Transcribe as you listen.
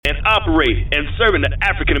operate and serving the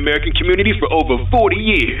African American community for over 40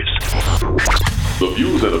 years. The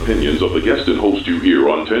views and opinions of the guest and host you hear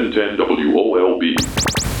on 1010 WOLB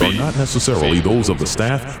are not necessarily those of the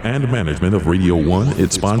staff and management of Radio 1,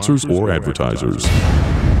 its sponsors, or advertisers.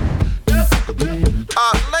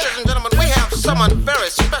 Ladies and gentlemen, we have someone very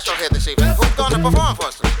special here this evening who's going to perform for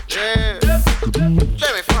us. Yeah,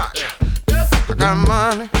 Jamie Foxx. I got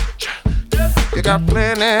money, you got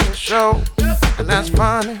plenty to show, and that's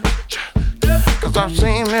funny, cause I've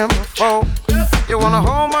seen them before. You wanna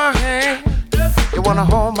hold my hand, you wanna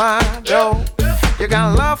hold my dough, you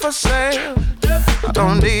got love for sale, I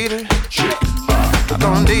don't need it, I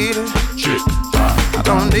don't need it, I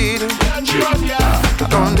don't need it, I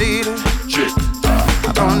don't need it,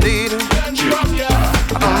 I don't need it, I don't need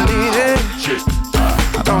it,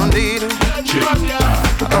 I don't need it, I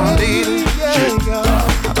don't need it,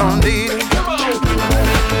 I don't need it.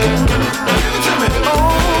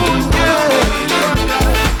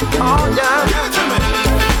 Oh yeah, give it to me.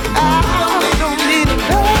 I don't need it.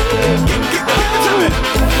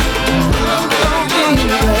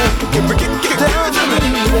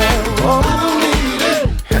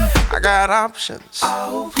 I got options.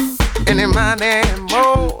 Any money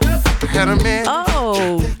more.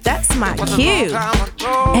 Oh, that's my cue.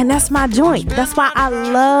 And that's my joint. That's why I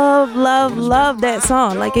love that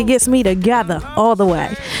song. Like, it gets me together all the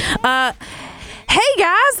way. Hey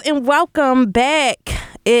guys, and welcome back.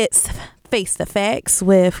 It's Face the Facts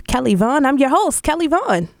with Kelly Vaughn. I'm your host, Kelly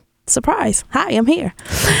Vaughn. Surprise. Hi, I'm here.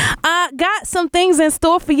 Got some things in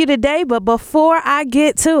store for you today, but before I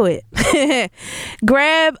get to it,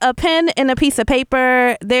 grab a pen and a piece of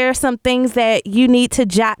paper. There are some things that you need to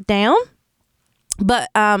jot down. But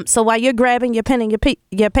so while you're grabbing your pen and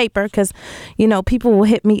your paper, because, you know, people will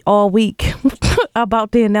hit me all week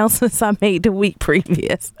about the announcements I made the week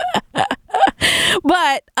previous.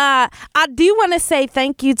 But I do want to say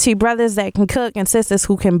thank you to Brothers That Can Cook and Sisters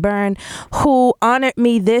Who Can Burn, who honored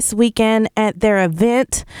me this weekend at their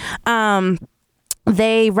event.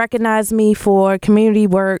 They recognized me for community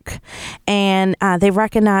work, and they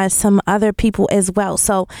recognized some other people as well.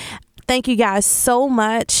 So thank you guys so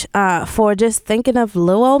much for just thinking of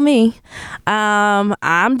little old me.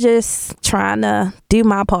 I'm just trying to do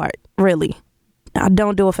my part, really. I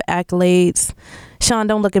don't do it for accolades. Sean,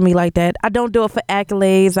 don't look at me like that. I don't do it for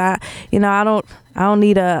accolades. I don't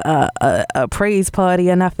need a praise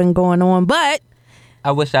party or nothing going on. But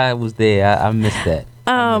I wish I was there. I missed that.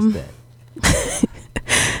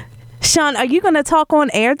 Sean, are you gonna talk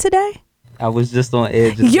on air today? I was just on air.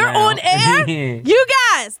 You're now. on air? You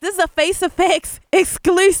guys, this is a Face Effects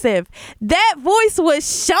exclusive. That voice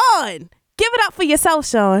was Sean. Give it up for yourself,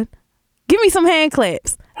 Sean. Give me some hand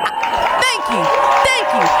claps. Thank you.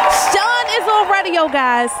 Sean is on radio,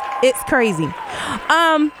 guys. It's crazy.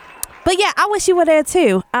 But yeah, I wish you were there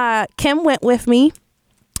too. Kim went with me.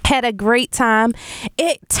 Had a great time.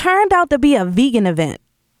 It turned out to be a vegan event.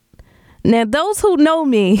 Now, those who know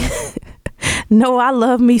me know I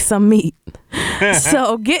love me some meat.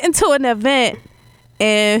 So getting to an event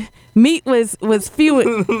and meat was few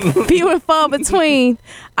and far between,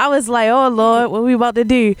 I was like, oh Lord, what we about to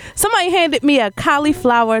do? Somebody handed me a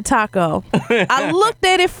cauliflower taco. I looked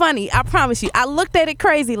at it funny. I promise you. I looked at it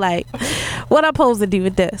crazy, like, what I supposed to do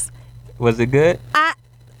with this? Was it good? I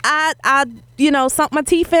sunk my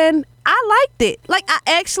teeth in. I liked it. Like, I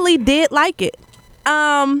actually did like it.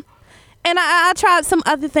 And I tried some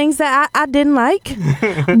other things that I didn't like,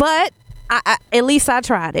 but at least I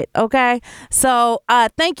tried it, okay? So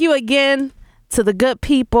thank you again to the good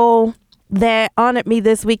people that honored me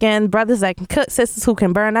this weekend. Brothers That Can Cook, Sisters Who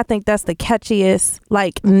Can Burn. I think that's the catchiest,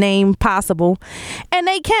 name possible. And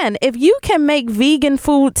they can. If you can make vegan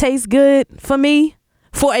food taste good for me,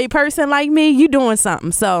 for a person like me, you doing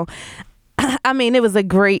something. So, I mean, it was a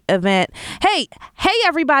great event. Hey,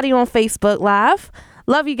 everybody on Facebook Live.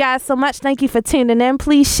 Love you guys so much. Thank you for tuning in.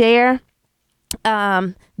 Please share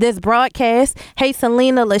this broadcast. Hey,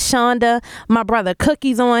 Selena, LaShonda, my brother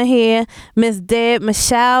Cookie's on here, Miss Deb,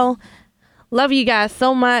 Michelle. Love you guys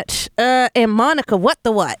so much. And Monica, what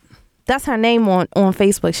the what? That's her name on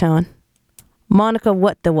Facebook, Sean. Monica,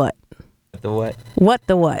 what the what? The what? What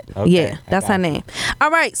the what? Okay, yeah, that's her name. All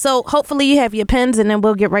right, so hopefully you have your pens, and then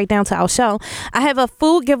we'll get right down to our show. I have a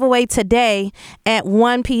food giveaway today at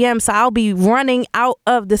 1 p.m., so I'll be running out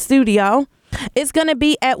of the studio. It's going to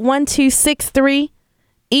be at 1263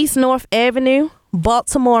 East North Avenue,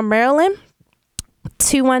 Baltimore, Maryland,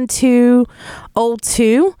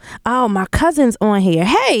 21202. Oh, my cousin's on here.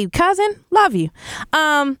 Hey, cousin, love you.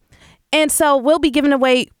 And so we'll be giving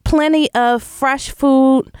away plenty of fresh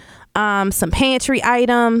food, some pantry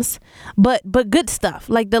items, but good stuff.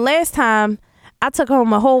 Like the last time I took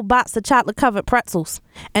home a whole box of chocolate covered pretzels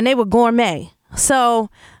and they were gourmet. So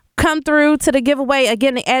come through to the giveaway.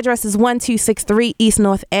 Again, the address is 1263 East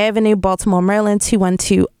North Avenue, Baltimore, Maryland,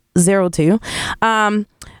 21202.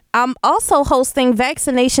 I'm also hosting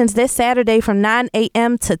vaccinations this Saturday from 9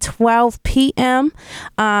 a.m. to 12 p.m.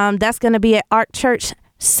 That's going to be at Ark Church.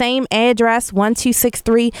 Same address,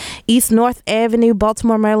 1263 East North Avenue,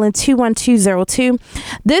 Baltimore, Maryland, 21202.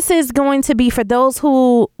 This is going to be for those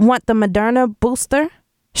who want the Moderna booster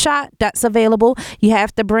shot. That's available. You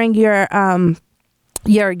have to bring your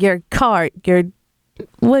card,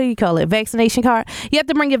 what do you call it? Vaccination card. You have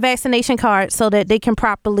to bring your vaccination card so that they can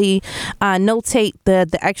properly notate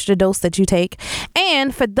the extra dose that you take.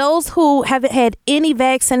 And for those who haven't had any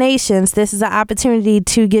vaccinations, this is an opportunity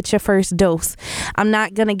to get your first dose. I'm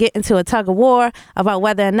not going to get into a tug of war about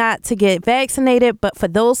whether or not to get vaccinated, but for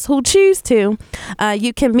those who choose to,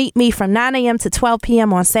 you can meet me from 9 a.m. to 12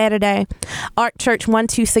 p.m. on Saturday. Ark Church,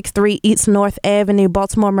 1263 East North Avenue,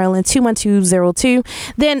 Baltimore, Maryland, 21202.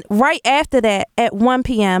 Then right after that, at 1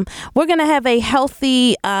 p.m., we're going to have a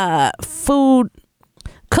healthy food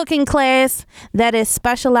cooking class that is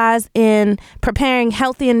specialized in preparing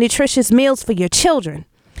healthy and nutritious meals for your children.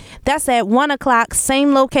 That's at 1 o'clock,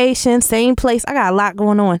 same location, same place. I got a lot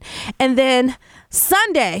going on. And then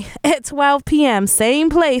Sunday at 12 p.m., same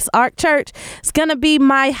place, Ark Church. It's going to be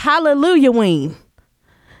my Hallelujah-ween.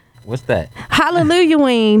 What's that?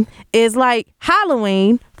 Hallelujah-ween is like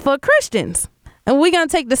Halloween for Christians. And we're going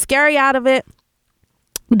to take the scary out of it.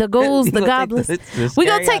 The ghouls, the goblins. We're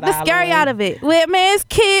going to take the scary out of it. Well, man, it's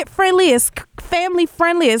kid friendly, it's family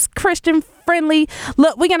friendly, it's Christian friendly.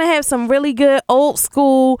 Look, we're going to have some really good old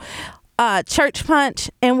school church punch.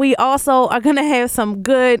 And we also are going to have some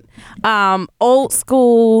good old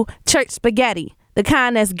school church spaghetti. The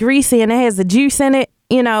kind that's greasy and it has the juice in it.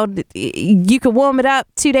 You know, you can warm it up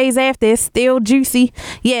 2 days after, it's still juicy.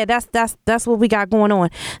 Yeah, that's what we got going on.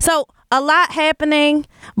 So a lot happening,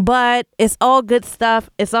 but it's all good stuff.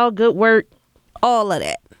 It's all good work, all of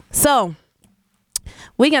that. So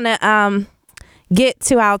we're going to get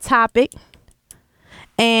to our topic,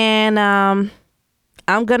 and I'm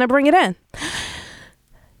going to bring it in.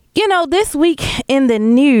 You know, this week in the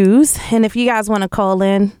news, and if you guys want to call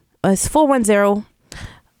in, it's 410-481-1010,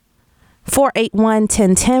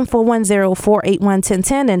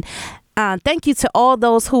 410-481-1010. And thank you to all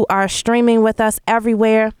those who are streaming with us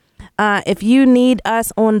everywhere. If you need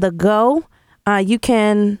us on the go, you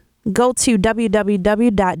can go to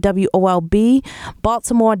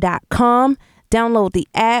www.wolbbaltimore.com, download the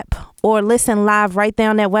app, or listen live right there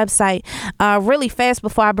on that website. Really fast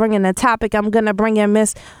before I bring in the topic, I'm going to bring in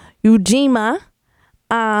Miss Ujima.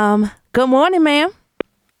 Good morning, ma'am.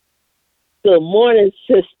 Good morning,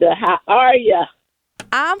 sister. How are you?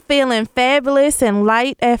 I'm feeling fabulous and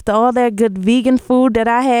light after all that good vegan food that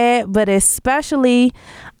I had, but especially,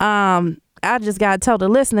 I just got to tell the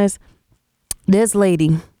listeners, this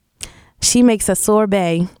lady, she makes a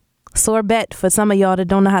sorbet for some of y'all that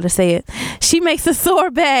don't know how to say it. She makes a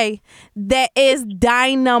sorbet that is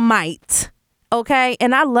dynamite, okay?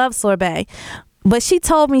 And I love sorbet. But she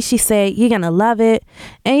told me, she said, you're going to love it.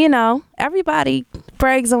 And, you know, everybody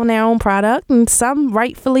brags on their own product, and some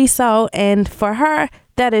rightfully so. And for her,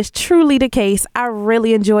 that is truly the case. I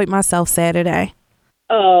really enjoyed myself Saturday.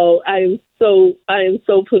 Oh, I am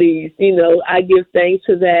so pleased. You know, I give thanks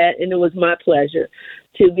to that, and it was my pleasure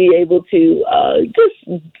to be able to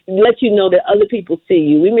just let you know that other people see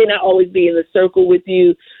you. We may not always be in a circle with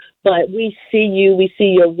you, but we see you, we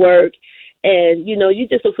see your work. And, you know, you're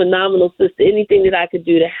just a phenomenal sister. Anything that I could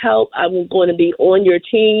do to help, I'm going to be on your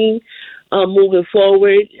team moving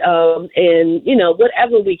forward. And, you know,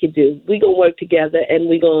 whatever we could do, we're going to work together and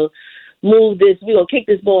we're going to move this. We're going to kick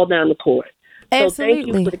this ball down the court. Absolutely. So thank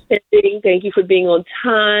you for attending. Thank you for being on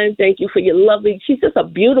time. Thank you for your lovely. She's just a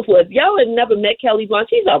beautiful. If y'all had never met Kelly Vaughn,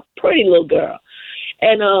 she's a pretty little girl.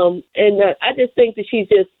 And I just think that she's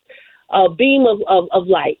just a beam of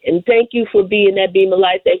light. And thank you for being that beam of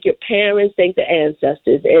light. Thank your parents. Thank the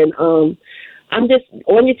ancestors. And I'm just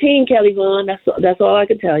on your team, Kelly Vaughn. That's all I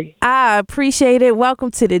can tell you. I appreciate it.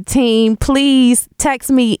 Welcome to the team. Please text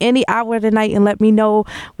me any hour of the night and let me know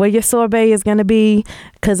where your sorbet is going to be,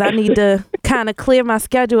 because I need to kind of clear my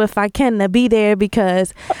schedule if I can to be there,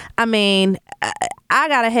 because, I mean, I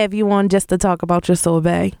got to have you on just to talk about your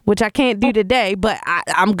sorbet, which I can't do today, but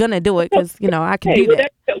I'm going to do it because, you know, I can do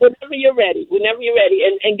that. Whenever you're ready.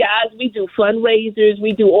 And guys, we do fundraisers.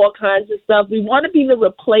 We do all kinds of stuff. We want to be the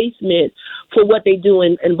replacement for what they do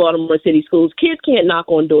in Baltimore City schools. Kids can't knock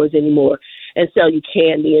on doors anymore and sell you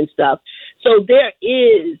candy and stuff. So there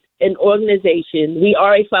is an organization. We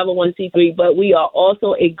are a 501c3, but we are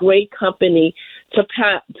also a great company to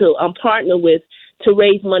partner with to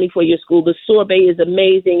raise money for your school. The sorbet is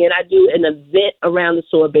amazing, and I do an event around the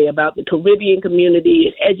sorbet about the Caribbean community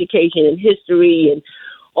and education and history and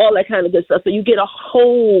all that kind of good stuff. So you get a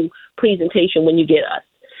whole presentation when you get us.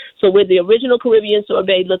 So we're the original Caribbean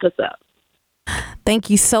sorbet. Look us up.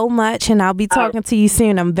 Thank you so much, and I'll be talking to you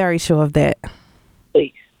soon. I'm very sure of that.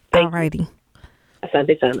 Please. All righty.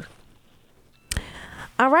 Asante sana.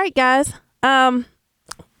 All right, guys.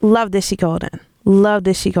 Love that she called in. Love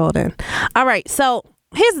that she called in. All right, so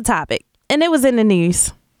here's the topic, and it was in the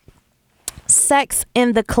news. Sex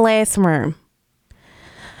in the classroom.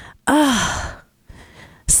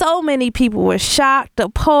 So many people were shocked,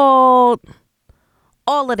 appalled,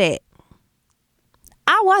 all of that.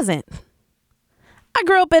 I wasn't. I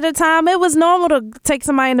grew up at a time it was normal to take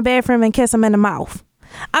somebody in the bathroom and kiss them in the mouth.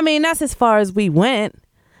 I mean, that's as far as we went.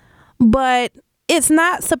 But it's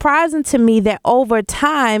not surprising to me that over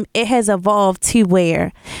time it has evolved to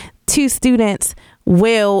where two students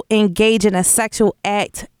will engage in a sexual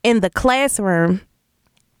act in the classroom.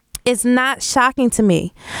 It's not shocking to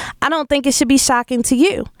me. I don't think it should be shocking to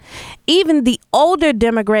you. Even the older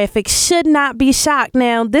demographic should not be shocked.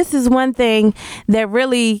 Now, this is one thing that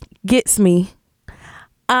really gets me.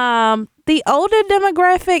 The older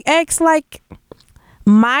demographic acts like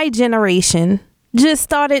my generation just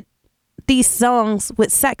started these songs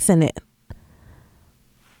with sex in it.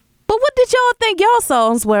 But what did y'all think y'all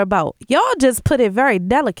songs were about? Y'all just put it very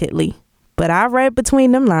delicately. But I read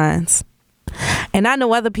between them lines. And I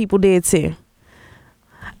know other people did too.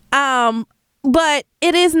 But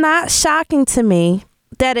it is not shocking to me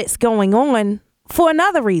that it's going on for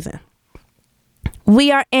another reason.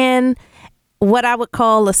 We are in what I would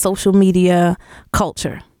call a social media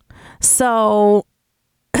culture. So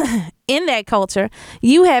in that culture,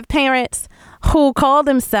 you have parents who call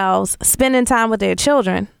themselves spending time with their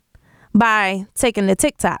children by taking the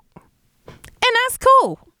TikTok. And that's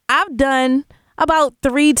cool. I've done about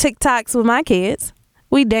 3 TikToks with my kids.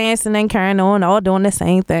 We dancing and carrying on, all doing the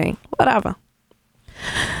same thing. Whatever.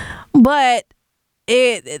 But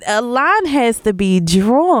a line has to be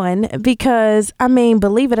drawn because, I mean,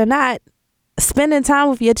 believe it or not, spending time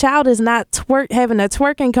with your child is not having a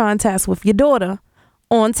twerking contest with your daughter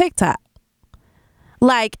on TikTok.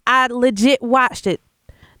 Like, I legit watched it.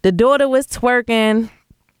 The daughter was twerking.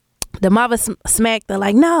 The mother smacked her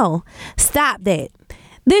like, no, stop that.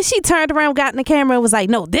 Then she turned around, got in the camera and was like,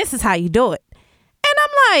 no, this is how you do it. And I'm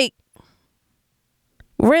like,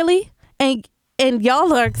 really? And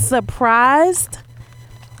y'all are surprised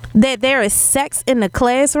that there is sex in the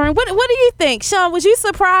classroom? What do you think? Sean, was you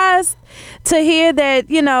surprised to hear that,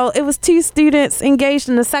 you know, it was 2 students engaged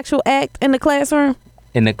in a sexual act in the classroom?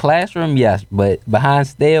 In the classroom, yes, but behind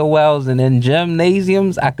stairwells and in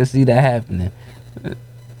gymnasiums, I could see that happening. It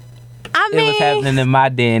was happening in my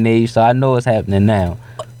day and age, so I know it's happening now.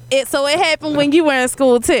 So it happened when you were in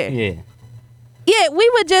school too? Yeah. Yeah, we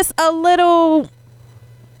were just a little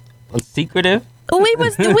secretive.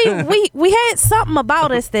 We had something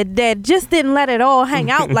about us that just didn't let it all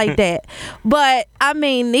hang out like that. But I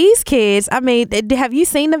mean, these kids, I mean, have you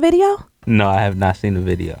seen the video? No, I have not seen the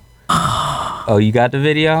video. Oh, you got the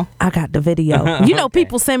video? I got the video. You know, okay.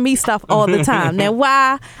 People send me stuff all the time. Now,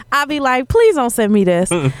 why? I be like, please don't send me this.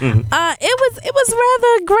 It was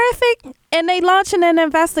rather graphic, and they launching an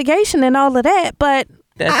investigation and all of that. But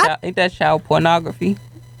ain't that child pornography?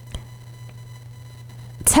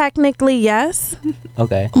 Technically, yes.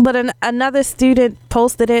 Okay. But another student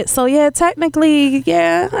posted it, so yeah, technically,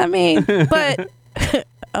 yeah. I mean, but.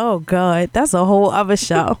 Oh God, that's a whole other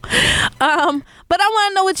show. But I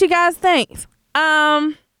want to know what you guys think.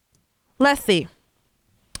 Let's see.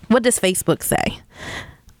 What does Facebook say?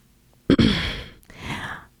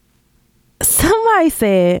 Somebody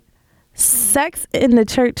said, sex in the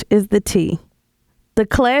church is the tea. The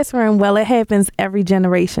classroom, well, it happens every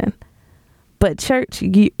generation. But church,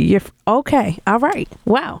 you're okay. All right.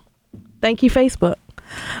 Wow. Thank you, Facebook.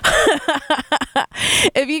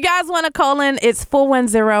 If you guys want to call in, it's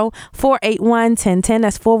 410-481-1010.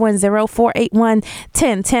 That's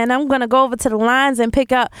 410-481-1010. I'm going to go over to the lines and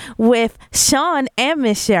pick up with Sean and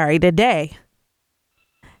Miss Sherry today.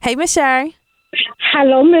 Hey, Miss Sherry.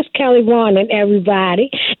 Hello, Miss Kelly Vaughn and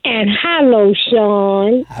everybody. And hello,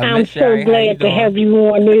 Sean. I'm so glad to have you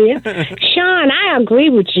on here. Sean, I agree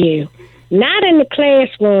with you. Not in the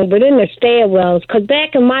classroom, but in the stairwells. Because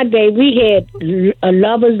back in my day, we had a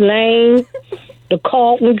Lover's Lane, the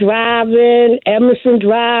Carlton driving, Emerson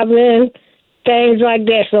driving, things like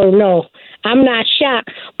that. So, no, I'm not shocked.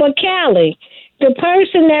 But, Kelly, the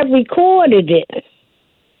person that recorded it,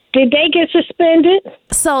 Did they get suspended?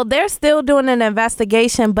 So they're still doing an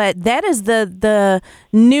investigation, but that is the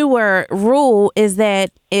newer rule, is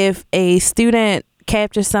that if a student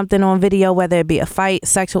captures something on video, whether it be a fight,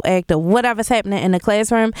 sexual act, or whatever's happening in the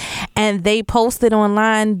classroom, and they post it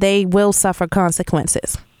online, they will suffer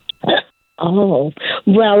consequences. Oh,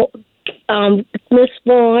 well, Miss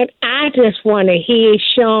Vaughn, I just want to hear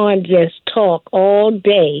Sean just talk all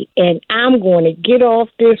day, and I'm going to get off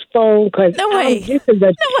this phone because this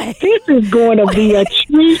is going to be a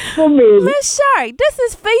treat for me. Miss Shark, this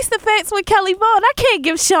is Face to Facts with Kelly Vaughn. I can't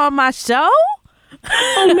give Sean my show.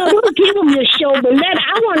 Oh no! Don't give him your show, but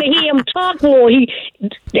I want to hear him talk more.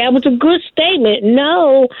 That was a good statement.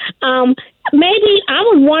 No, maybe I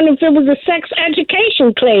was wondering if it was a sex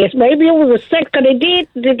education class. Maybe it was a sex. Cause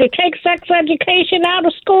did they take sex education out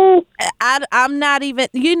of school? I'm not even.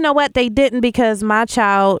 You know what? They didn't, because my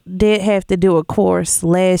child did have to do a course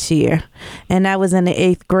last year, and that was in the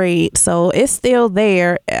 8th grade. So it's still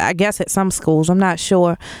there, I guess, at some schools. I'm not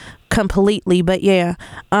sure completely, but yeah.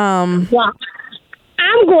 Well,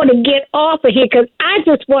 I'm going to get off of here because I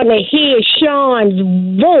just want to hear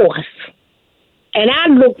Sean's voice. And I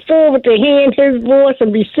look forward to hearing his voice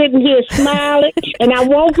and be sitting here smiling. And I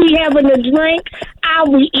won't be having a drink.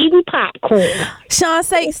 I'll be eating popcorn. Sean,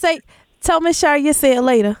 tell Miss Sherry you say it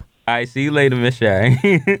later. All right, see you later, Miss Sherry.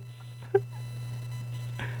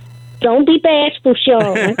 Don't be bashful,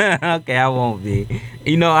 Sean. Okay, I won't be.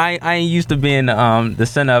 You know, I ain't used to being the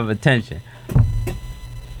center of attention.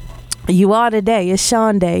 You are today. It's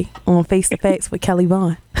Sean Day on Face to Facts with Kelly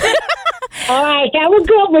Vaughn. All right, have a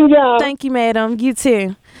good one, y'all. Thank you, madam. You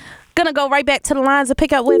too. Gonna go right back to the lines to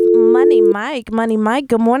pick up with Money Mike. Money Mike,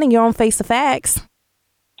 good morning. You're on Face to Facts.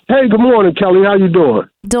 Hey, good morning, Kelly. How you doing?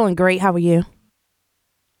 Doing great. How are you?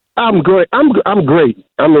 I'm great. I'm great.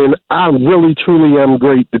 I mean, I really, truly am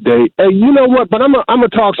great today. Hey, you know what? But I'm gonna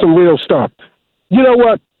talk some real stuff. You know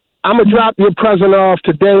what? I'm gonna drop your present off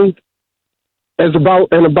today in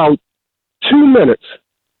about 2 minutes,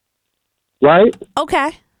 right? Okay.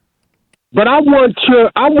 But I want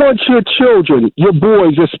your children, your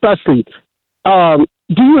boys especially. Do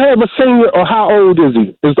you have a senior, or how old is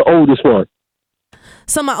he? Is the oldest one?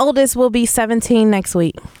 So my oldest will be 17 next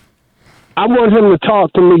week. I want him to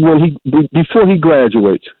talk to me before he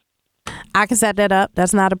graduates. I can set that up.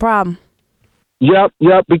 That's not a problem. Yep,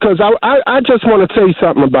 because I just want to say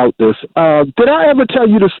something about this. Did I ever tell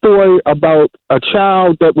you the story about a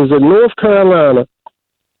child that was in North Carolina,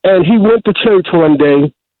 and he went to church one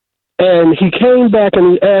day, and he came back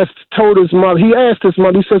and he asked his mother,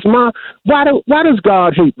 he says, "Ma, why does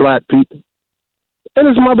God hate black people?" And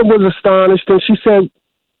his mother was astonished, and she said,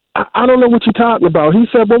 I don't know what you're talking about. He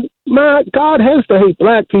said, well, Ma, God has to hate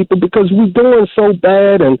black people because we're doing so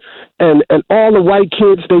bad, and all the white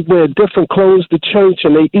kids, they wear different clothes to church,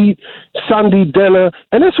 and they eat Sunday dinner.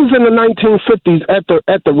 And this was in the 1950s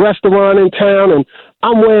at the restaurant in town, and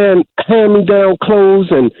I'm wearing hand-me-down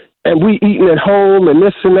clothes, and we eating at home and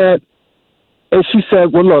this and that. And she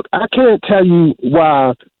said, well, look, I can't tell you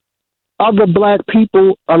why other black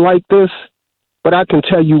people are like this, but I can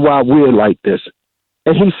tell you why we're like this.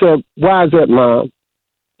 And he said, why is that, Mom?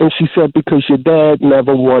 And she said, because your dad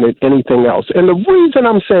never wanted anything else. And the reason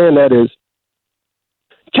I'm saying that is,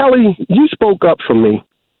 Kelly, you spoke up for me,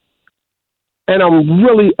 and I'm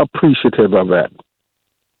really appreciative of that.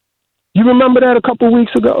 You remember that a couple of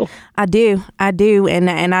weeks ago? I do,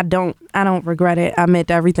 and I don't regret it. I meant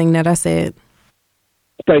everything that I said.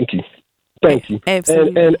 Thank you.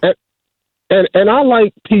 Absolutely. And I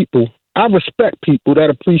like people. I respect people that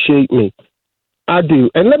appreciate me. I do.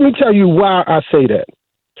 And let me tell you why I say that.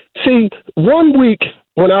 See, one week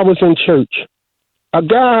when I was in church, a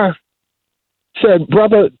guy said,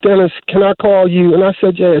 Brother Dennis, can I call you? And I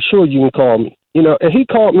said, yeah, sure, you can call me. You know, and he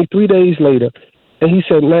called me 3 days later, and he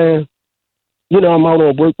said, man, you know, I'm out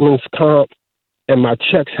on workman's comp, and my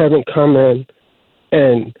checks haven't come in,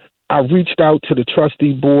 and I reached out to the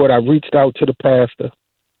trustee board. I reached out to the pastor,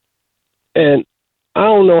 and I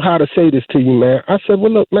don't know how to say this to you, man. I said,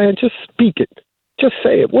 well, look, man, just speak it. Just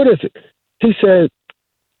say it. What is it? He said,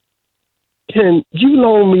 can you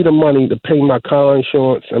loan me the money to pay my car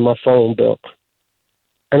insurance and my phone bill?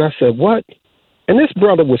 And I said, what? And this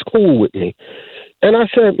brother was cool with me. And I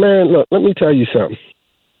said, man, look, let me tell you something.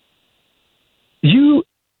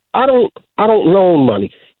 I don't loan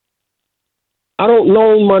money. I don't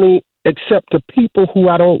loan money except to people who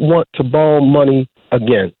I don't want to borrow money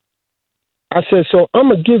again. I said, so I'm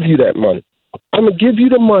going to give you that money. I'm going to give you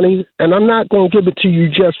the money, and I'm not going to give it to you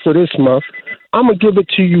just for this month. I'm going to give it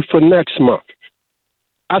to you for next month.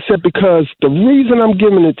 I said, because the reason I'm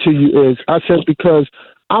giving it to you is, I said, because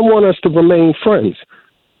I want us to remain friends.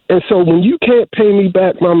 And so when you can't pay me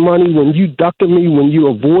back my money, when you ducking me, when you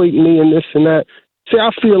avoid me and this and that, see,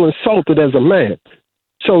 I feel insulted as a man.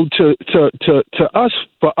 So to us,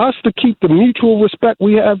 for us to keep the mutual respect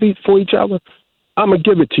we have for each other, I'm going to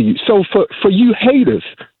give it to you. So for you haters,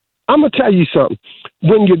 I'm going to tell you something.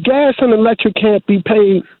 When your gas and electric can't be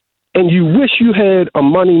paid and you wish you had a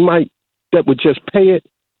money mic that would just pay it,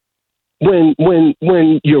 when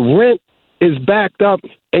your rent is backed up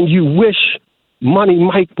and you wish Money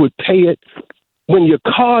Mike would pay it, when your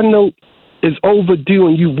car note is overdue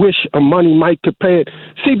and you wish a Money Mike could pay it.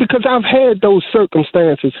 See, because I've had those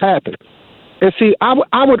circumstances happen. And see, I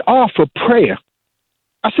would offer prayer.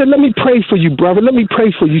 I said, let me pray for you, brother. Let me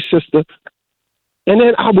pray for you, sister. And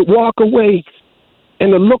then I would walk away,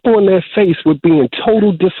 and the look on their face would be in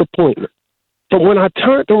total disappointment. But when I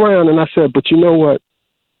turned around and I said, but you know what?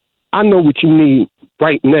 I know what you need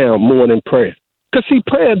right now more than prayer. Because, see,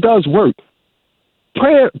 prayer does work.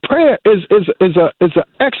 Prayer is an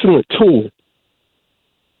excellent tool.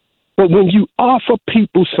 But when you offer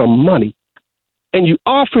people some money, and you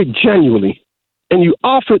offer it genuinely, and you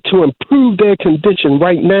offer it to improve their condition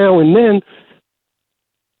right now and then,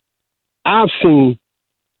 I've seen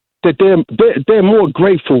that they're more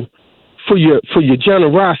grateful for your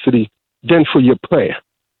generosity than for your prayer.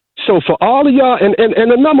 So for all of y'all, and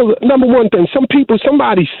the number one thing,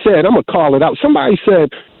 somebody said, I'm gonna call it out. Somebody said,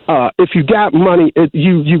 if you got money,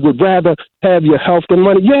 you would rather have your health than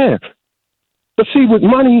money. Yeah, but see, with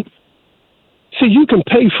money, you can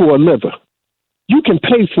pay for a liver, you can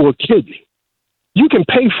pay for a kidney, you can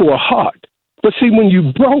pay for a heart. But see, when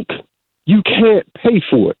you broke, you can't pay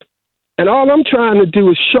for it. And all I'm trying to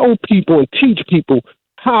do is show people and teach people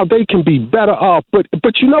how they can be better off. But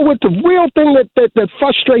you know what? The real thing that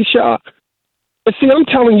frustrates y'all is, see, I'm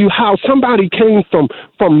telling you how somebody came from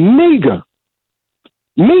meager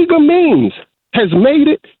means, has made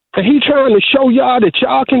it, and he trying to show y'all that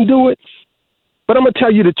y'all can do it. But I'm going to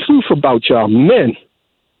tell you the truth about y'all. Men,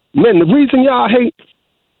 the reason y'all hate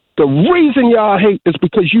is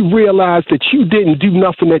because you realize that you didn't do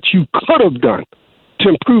nothing that you could have done to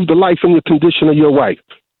improve the life and the condition of your wife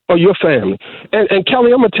or your family. And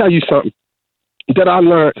Kelly, I'm going to tell you something that I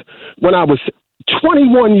learned when I was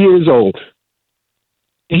 21 years old.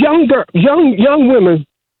 Young women,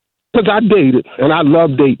 because I dated and I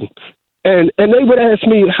love dating, and they would ask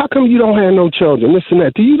me, how come you don't have no children, this and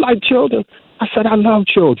that? Do you like children? I said, I love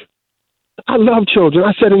children. I love children.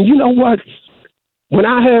 I said, and you know what? When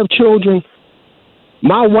I have children,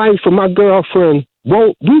 my wife or my girlfriend,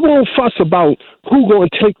 we won't fuss about who going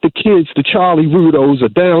to take the kids to Charlie Rudo's or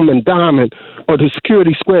Diamond or the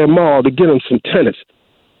Security Square Mall to get them some tennis.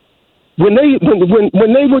 When they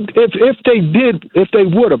would, if they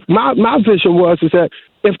would have, my vision was that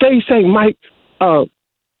if they say, Mike,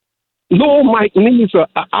 Lil Mike needs an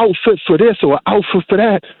outfit for this or an outfit for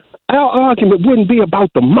that, our argument wouldn't be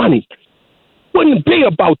about the money. Wouldn't be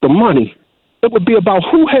about the money. It would be about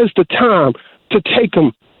who has the time to take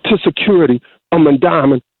them to security or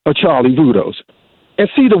Diamond or Charlie Rudo's. And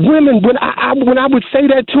see, the women, when I would say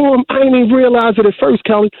that to them, I didn't even realize it at first,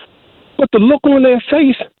 Kelly, but the look on their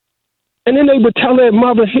face, and then they would tell their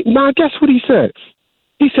mother, now guess what he said?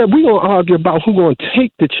 He said, we're going to argue about who's going to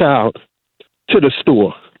take the child to the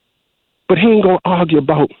store, but he ain't going to argue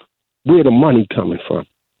about where the money coming from.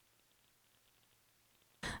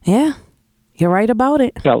 Yeah, you're right about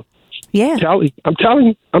it. Kelly. Yeah. Kelly, I'm telling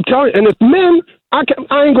you. And if men, I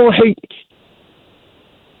ain't going to hate,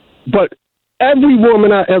 but every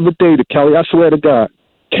woman I ever dated, Kelly, I swear to God,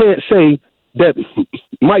 can't say that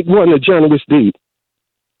Mike wasn't a generous dude.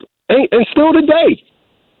 And still today,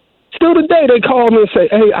 they call me and say,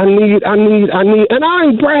 hey, I need, and I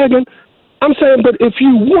ain't bragging. I'm saying, but if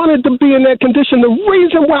you wanted to be in that condition, the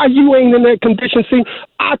reason why you ain't in that condition, see,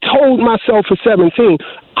 I told myself at 17,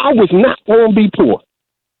 I was not going to be poor.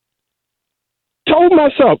 Told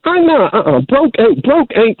myself, broke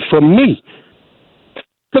ain't for me.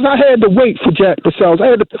 Because I had to wait for Jack Purcells. I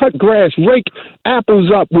had to cut grass, rake apples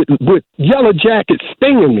up with yellow jackets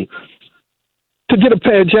stinging me to get a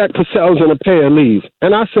pair of Jack Purcells and a pair of leaves.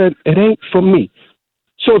 And I said, it ain't for me.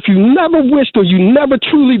 So if you never wished or you never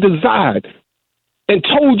truly desired and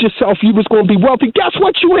told yourself you was going to be wealthy, guess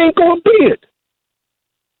what? You ain't going to be it.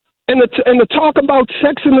 And the talk about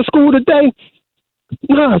sex in the school today,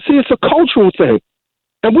 see, it's a cultural thing.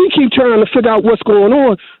 And we keep trying to figure out what's going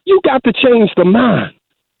on. You got to change the mind.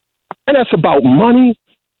 And that's about money.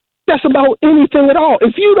 That's about anything at all.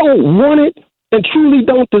 If you don't want it and truly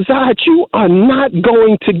don't desire it, you are not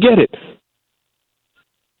going to get it.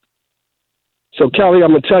 So, Kelly,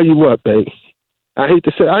 I'm going to tell you what, babe. I hate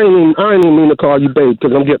to say, I ain't even mean to call you babe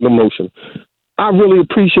because I'm getting emotional. I really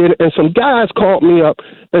appreciate it. And some guys called me up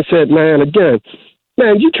and said, man,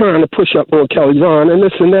 you trying to push up on Kelly Vaughn and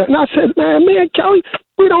this and that. And I said, man, Kelly,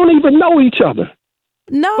 we don't even know each other.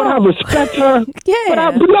 No. But I respect her. Yeah. But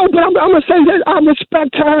I'm going to say that I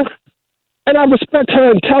respect her, and I respect her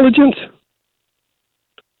intelligence.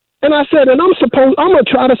 And I said, and I'm going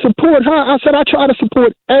to try to support her. I said, I try to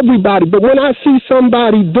support everybody. But when I see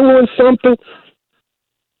somebody doing something,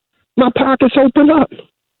 my pockets open up.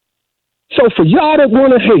 So for y'all that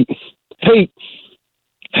want to hate,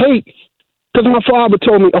 because my father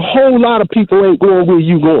told me a whole lot of people ain't going where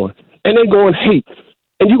you going, and they going hate,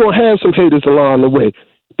 and you're going to have some haters along the way.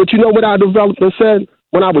 But you know what I developed and said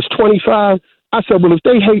when I was 25? I said, well, if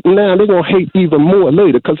they hate now, they're going to hate even more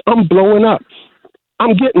later because I'm blowing up.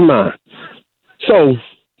 I'm getting mine. So,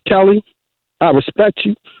 Kelly, I respect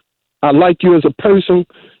you. I like you as a person.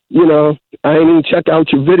 You know, I ain't even check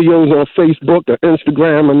out your videos on Facebook or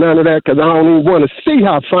Instagram or none of that because I don't even want to see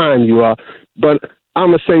how fine you are. But I'm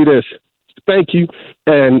going to say this. Thank you.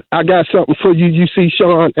 And I got something for you. You see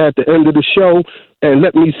Sean at the end of the show. And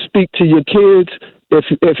let me speak to your kids.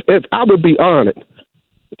 If I would be honored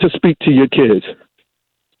to speak to your kids.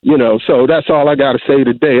 You know, so that's all I got to say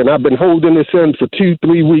today. And I've been holding this in for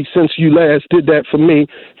 2-3 weeks since you last did that for me.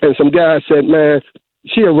 And some guys said, man,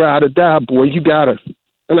 she a ride or die, boy. You got her.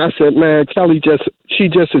 And I said, man, Kelly she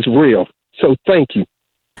just is real. So thank you.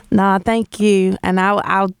 Nah, thank you. And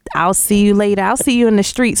I'll see you later. I'll see you in the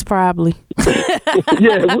streets probably.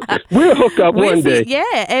 Yeah, we'll hook up one day.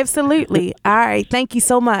 Yeah, absolutely. All right. Thank you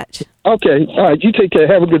so much. Okay. All right. You take care.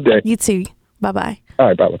 Have a good day. You too. Bye-bye. All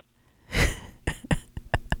right. Bye-bye.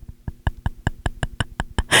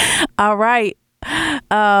 All right.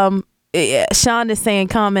 Sean is saying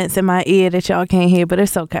comments in my ear that y'all can't hear, but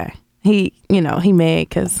it's okay. He mad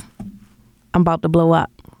because I'm about to blow up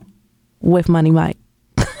with Money Mike.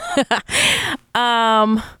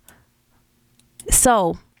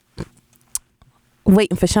 So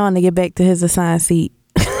waiting for Sean to get back to his assigned seat.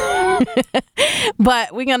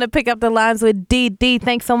 But we're gonna pick up the lines with D.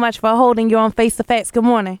 Thanks so much for holding. You're on Face the Facts. Good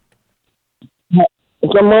morning.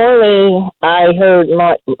 Good morning. I heard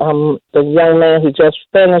the young man who just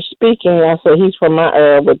finished speaking. I said he's from my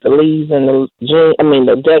area with the leaves and the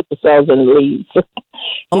deck cells and the leaves.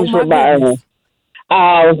 He's from my area.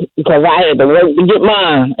 Because I had to work to get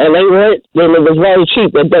mine, and it was very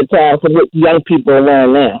cheap at that time for what young people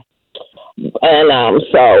around now. And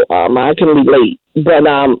so I can relate. But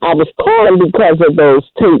I was calling because of those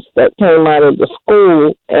tapes that came out of the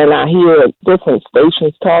school, and I hear different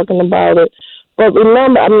stations talking about it. But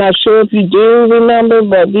remember, I'm not sure if you do remember,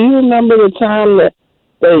 but do you remember the time that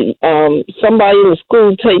somebody in the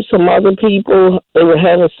school taped some other people, they were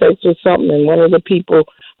having sex or something, and one of the people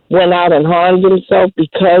went out and harmed himself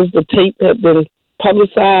because the tape had been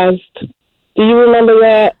publicized? Do you remember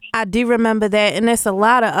that? I do remember that, and there's a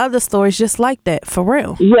lot of other stories just like that, for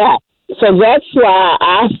real. Yeah. So that's why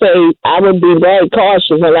I say I would be very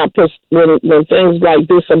cautious when things like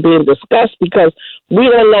this are being discussed, because we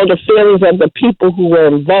don't know the feelings of the people who were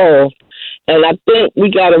involved. And I think we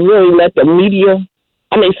got to really let the media,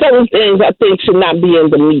 certain things I think should not be in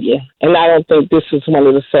the media. And I don't think this is one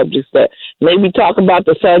of the subjects that maybe talk about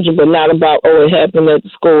the subject, but not about, it happened at the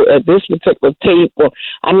school at this particular tape.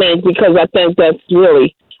 Because I think that's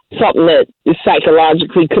really something that is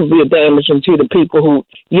psychologically could be damaging to the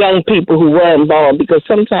young people who were involved, because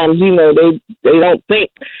sometimes, they don't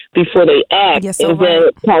think before they act, and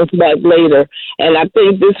then it comes back later. And I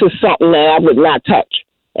think this is something that I would not touch.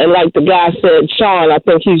 And like the guy said, Sean, I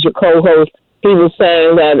think he's your co-host, he was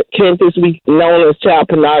saying that can't this be known as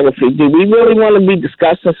child pornography? Do we really want to be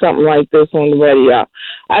discussing something like this on the radio?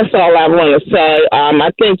 That's all I want to say.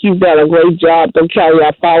 I think you've done a great job, though, Kelly.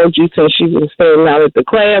 I followed you since you were staying out at the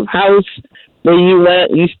Crab House where you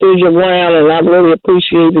went. You stood your ground, and I really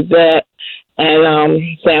appreciated that. And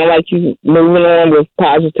sound like you moving on with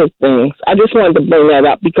positive things. I just wanted to bring that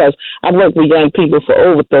up because I've worked with young people for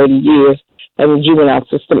over 30 years in the juvenile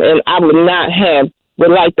system, and I would like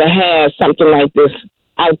to have something like this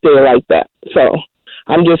out there like that. So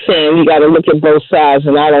I'm just saying you got to look at both sides,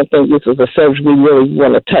 and I don't think this is a subject we really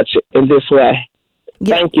want to touch it in this way.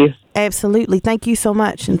 Yep. Thank you. Absolutely. Thank you so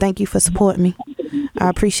much, and thank you for supporting me. I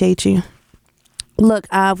appreciate you. Look,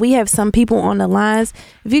 we have some people on the lines.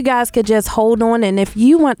 If you guys could just hold on, and if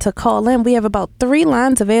you want to call in, we have about 3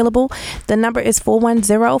 lines available. The number is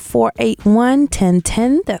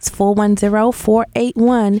 410-481-1010. That's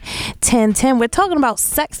 410-481-1010. We're talking about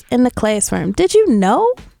sex in the classroom. Did you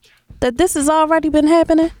know that this has already been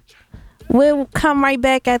happening? We'll come right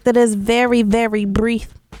back after this very, very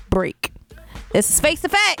brief break. This is Face the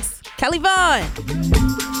Facts. Kelly Vaughn.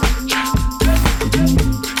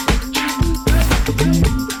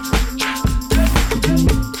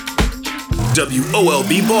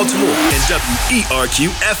 WOLB Baltimore and WERQ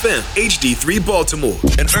FM HD3 Baltimore,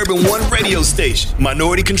 an Urban One radio station,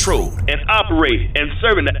 minority controlled, and operate and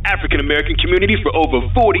serving the African American community for over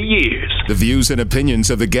 40 years. The views and opinions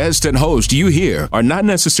of the guest and host you hear are not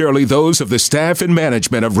necessarily those of the staff and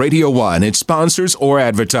management of Radio One, its sponsors, or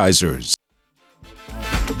advertisers.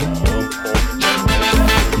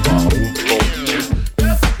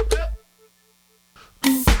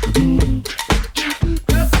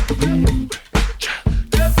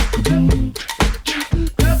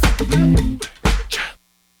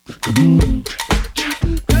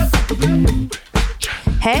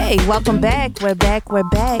 Hey, welcome back. We're back.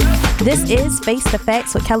 This is Face the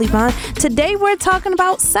Facts with Kelly Vaughn. Today we're talking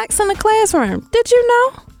about sex in the classroom. Did you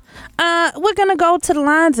know? We're going to go to the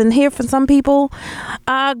lines and hear from some people.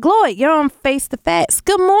 Gloyd, you're on Face the Facts.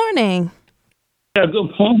 Good morning. Yeah,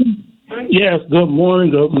 good morning. Yes, good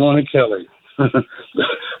morning. Good morning, Kelly.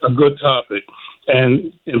 A good topic.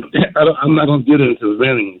 And I'm not going to get into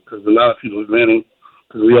venting because a lot of people are venting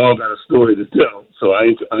because we all got a story to tell. So I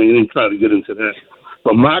ain't trying to get into that.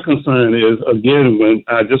 But my concern is, again, when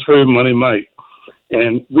I just heard Money Mike,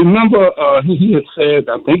 and remember he had said,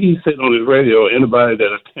 I think he said on his radio, anybody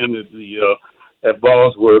that attended at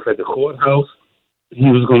Ballsworth at the courthouse, he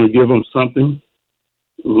was going to give them something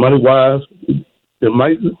money-wise. Did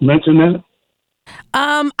Mike mention that?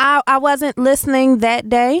 I wasn't listening that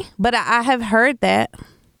day, but I have heard that.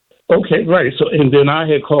 Okay, right. So, and then I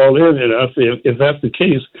had called in and I said, if that's the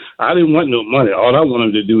case, I didn't want no money. All I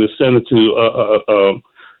wanted to do is send it to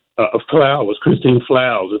Flowers, Christine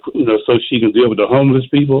Flowers, so she can deal with the homeless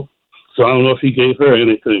people. So I don't know if he gave her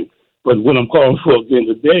anything. But what I'm calling for again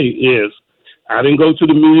today is I didn't go to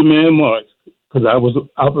the Million Man March because I was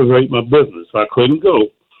operating my business. So I couldn't go.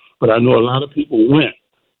 But I know a lot of people went,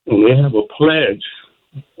 and they have a pledge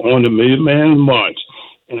on the Million Man March.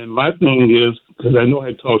 And my thing is, because I know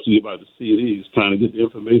I talked to you about the CDs, trying to get the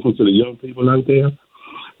information to the young people out there.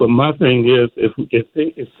 But my thing is,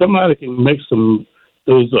 if somebody can make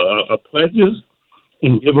those pledges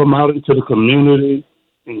and give them out into the community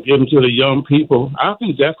and give them to the young people, I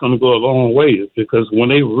think that's going to go a long way. Because when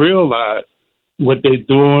they realize what they're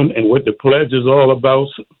doing and what the pledge is all about,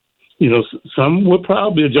 some would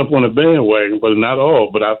probably jump on a bandwagon, but not all.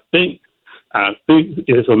 But I think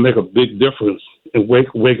it's going to make a big difference in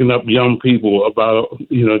waking up young people about,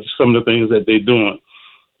 some of the things that they're doing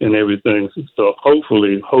and everything. So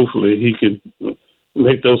hopefully he can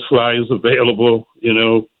make those flyers available,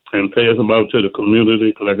 and pass them out to the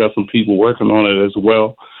community, because I got some people working on it as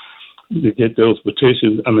well to get those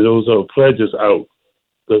those pledges out,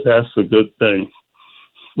 because that's a good thing.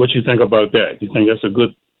 What you think about that? You think that's a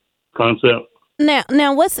good concept?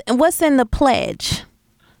 Now, what's in the pledge?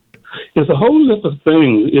 It's a whole different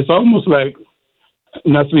thing. It's almost like,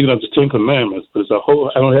 not speaking of the Ten Commandments, but it's a whole,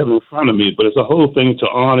 I don't have it in front of me, but it's a whole thing to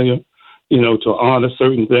honor, to honor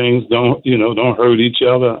certain things. Don't hurt each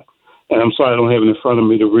other. And I'm sorry I don't have it in front of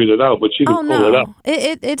me to read it out, but you can pull it up.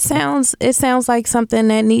 It sounds like something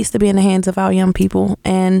that needs to be in the hands of our young people,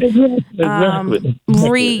 and exactly.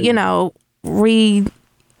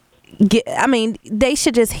 They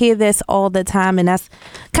should just hear this all the time, and that's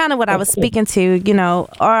kind of what I was speaking to.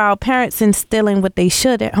 Are our parents instilling what they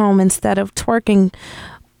should at home instead of twerking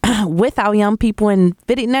with our young people and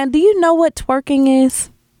fitting? Now, do you know what twerking is?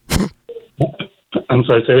 I'm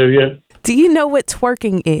sorry, say that again. Do you know what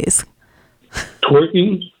twerking is?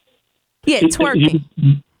 Twerking? Yeah, twerking.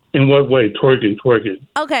 In what way? Twerking.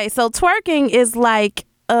 Okay, so twerking is like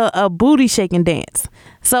a booty shaking dance.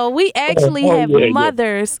 So we actually have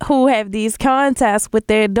mothers who have these contests with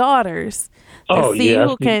their daughters to see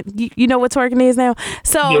who can. You know what twerking is now?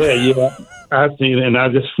 So yeah, I've seen it, and I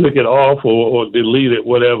just flick it off or delete it,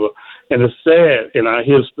 whatever. And it's sad, and I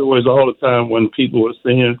hear stories all the time when people are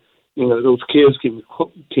saying, those kids can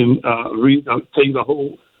read, take the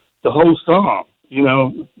whole song,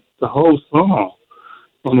 the whole song,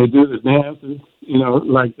 and they do the dances,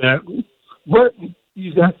 like that. But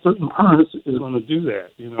you got certain parents is going to do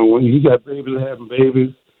that. When you got babies having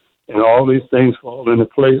babies, and all these things fall into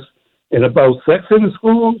place. And about sex in the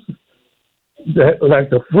schools, that like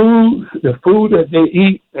the food that they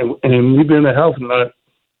eat, and me being a health nut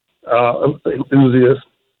enthusiast.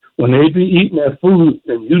 When they be eating that food,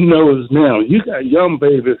 and notice now, you got young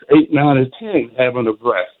babies, 8, 9, and 10, having a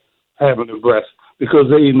breast, because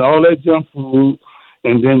they eating all that junk food,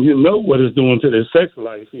 and then what it's doing to their sex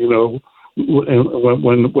life, And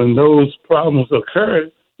when those problems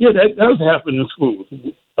occur, that does happen in schools.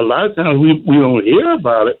 A lot of times we don't hear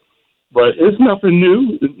about it, but it's nothing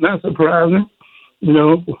new. It's not surprising,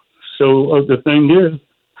 So the thing is,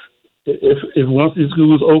 if once these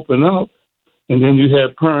schools open up, And then you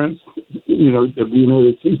have parents, that being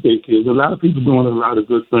able to teach their kids. A lot of people doing a lot of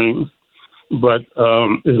good things, but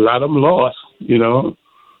there's a lot of them lost,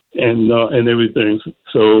 and everything.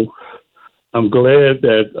 So I'm glad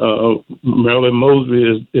that Marilyn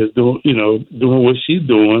Mosby is doing what she's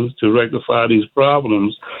doing to rectify these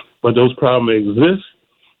problems. But those problems exist.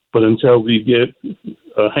 But until we get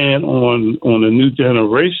a hand on a new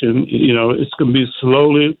generation, it's going to be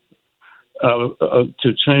slowly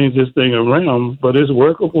to change this thing around. But it's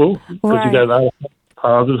workable because you got a lot of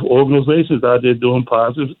positive organizations out there doing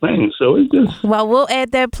positive things. So it's just... Well, we'll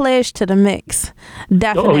add that pledge to the mix.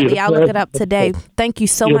 Definitely. I'll look it up today. Thank you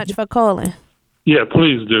so much for calling. Yeah,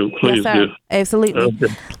 please do. Please do. Absolutely. Okay.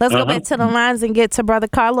 Let's go back to the lines and get to Brother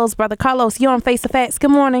Carlos. Brother Carlos, you're on Face the Facts. Good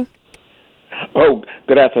morning. Oh,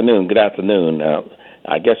 good afternoon. Good afternoon.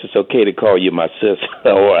 I guess it's okay to call you my sister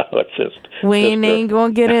or sister. We ain't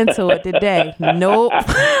going to get into it today. Nope.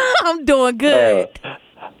 I'm doing good.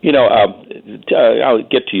 I'll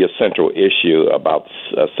get to your central issue about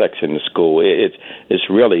sex in the school. It's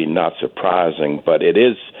really not surprising, but it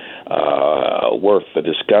is worth the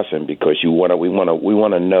discussing because we want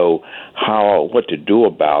to know what to do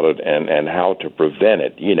about it and how to prevent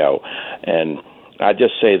it. And I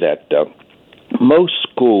just say that most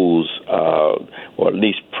schools, or at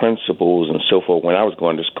least principals and so forth, when I was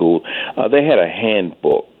going to school, they had a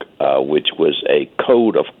handbook which was a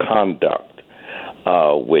code of conduct.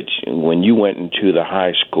 Which, when you went into the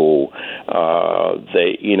high school,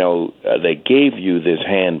 they gave you this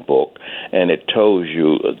handbook, and it told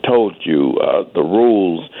you the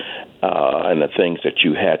rules and the things that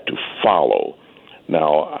you had to follow.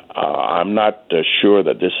 Now, I'm not sure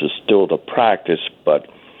that this is still the practice, but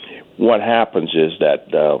what happens is that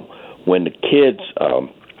when the kids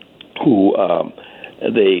who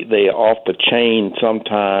they are off the chain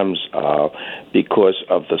sometimes because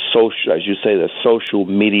of the social, as you say, the social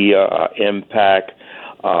media impact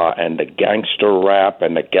and the gangster rap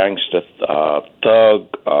and the gangster thug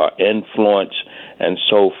influence and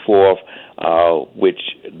so forth, which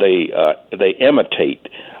they imitate.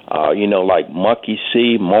 Like monkey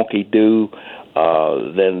see, monkey do.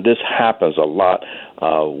 Then this happens a lot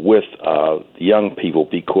with young people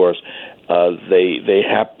because they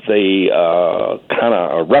kind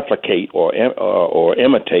of replicate or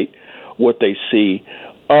imitate what they see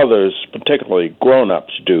others, particularly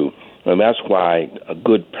grown-ups, do, and that's why a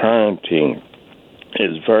good parenting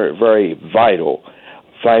is very, very vital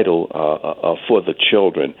for the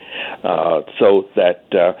children. So that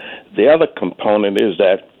the other component is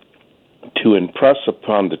that to impress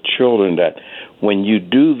upon the children that when you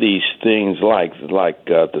do these things like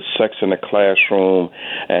the sex in the classroom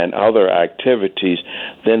and other activities,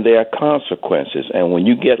 then there are consequences. And when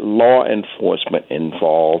you get law enforcement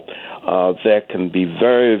involved, there can be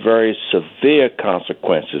very, very severe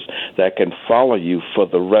consequences that can follow you for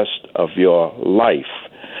the rest of your life.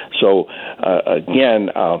 So,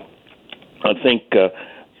 again, I think...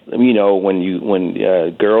 when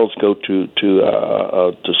girls go to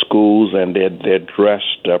schools and they're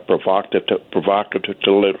dressed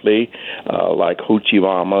provocatively, like hoochie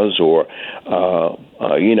mamas or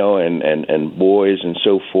and boys and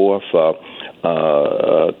so forth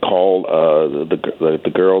call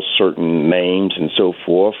the girls certain names and so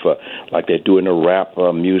forth, like they do in the rap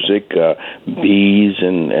music, B's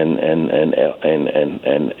and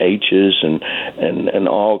H's and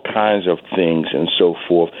all kinds of things and so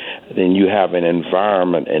forth. Then you have an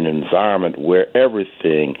environment where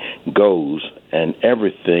everything goes and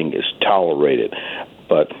everything is tolerated.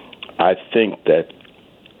 But I think that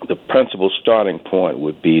the principal starting point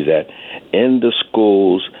would be that in the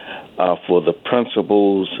schools, for the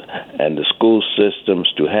principals and the school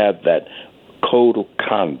systems to have that code of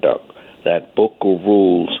conduct, that book of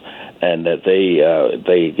rules, and that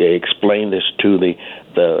they explain this to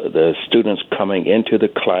the students coming into the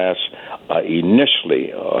class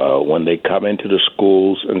initially when they come into the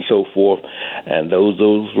schools and so forth, and those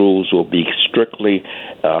rules will be strictly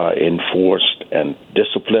enforced and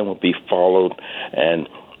discipline will be followed, and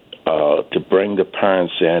to bring the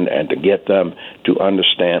parents in and to get them to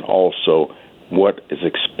understand also what is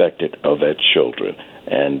expected of their children.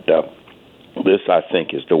 And this, I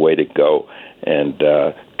think, is the way to go and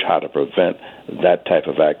try to prevent that type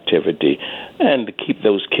of activity and to keep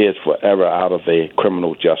those kids forever out of the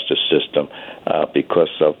criminal justice system because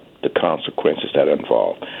of the consequences that are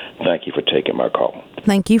involved. Thank you for taking my call.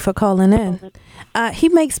 Thank you for calling in. He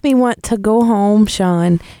makes me want to go home,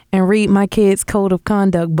 Sean, and read my kids' code of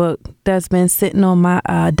conduct book that's been sitting on my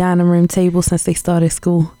dining room table since they started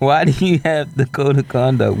school. Why do you have the code of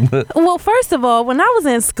conduct book? Well, first of all, when I was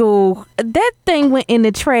in school, that thing went in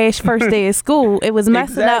the trash first day of school. It was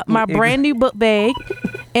messing up my brand new book bag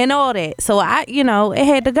and all that. So it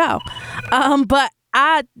had to go. But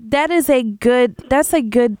that's a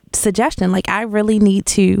good suggestion. Like, I really need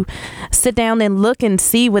to sit down and look and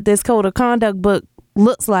see what this code of conduct book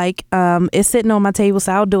looks like. It's sitting on my table,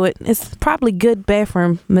 so I'll do it. It's probably good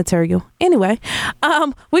bathroom material. Anyway,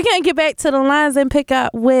 we're gonna get back to the lines and pick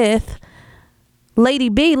up with Lady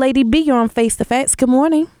B. Lady B, you're on Face the Facts. Good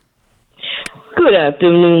morning. Good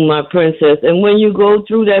afternoon, my princess. And when you go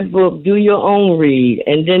through that book, do your own read,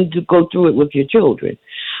 and then go through it with your children.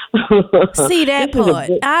 See that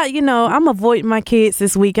part. I'm avoiding my kids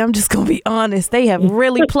this week. I'm just gonna be honest. They have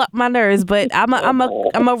really plucked my nerves, but I'm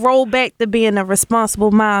a roll back to being a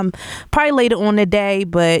responsible mom probably later on the day.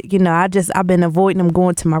 But I've been avoiding them,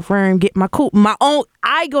 going to my room, get my own.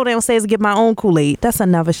 I go downstairs and get my own Kool-Aid. That's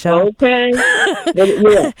another show. Okay.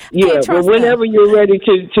 Yeah. But whenever you're ready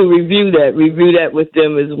to review that with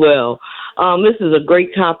them as well. This is a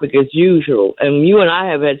great topic as usual, and you and I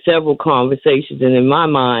have had several conversations, and in my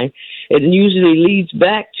mind, it usually leads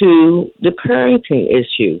back to the parenting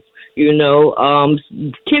issue.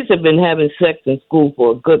 Kids have been having sex in school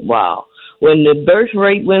for a good while. When the birth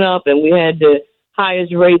rate went up and we had the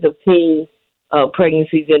highest rate of teen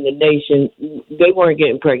pregnancies in the nation, they weren't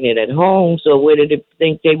getting pregnant at home, so where did they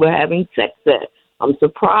think they were having sex at? I'm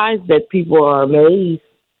surprised that people are amazed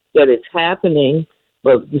that it's happening.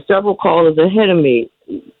 But the several callers ahead of me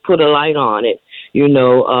put a light on it. When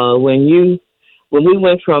we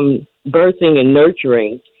went from birthing and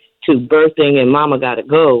nurturing to birthing and mama gotta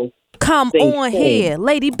go. Come on here,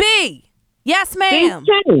 Lady B. Yes, ma'am.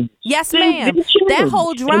 Yes, ma'am. That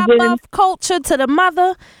whole drop-off culture to the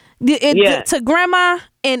mother, to grandma,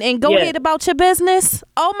 and go ahead about your business.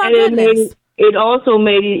 Oh, my goodness. It also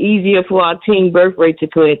made it easier for our teen birth rate to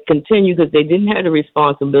continue because they didn't have the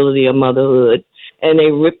responsibility of motherhood. And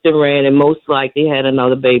they ripped and ran, and most likely had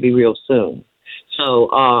another baby real soon.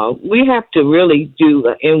 So we have to really do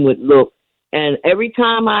an inward look. And every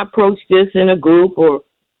time I approach this in a group, or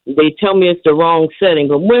they tell me it's the wrong setting,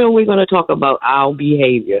 but when are we going to talk about our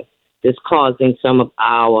behavior that's causing some of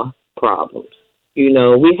our problems?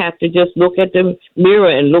 We have to just look at the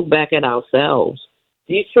mirror and look back at ourselves.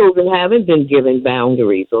 These children haven't been given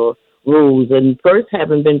boundaries or rules, and first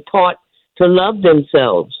haven't been taught to love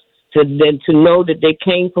themselves. To know that they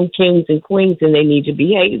came from kings and queens and they need to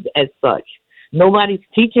behave as such. Nobody's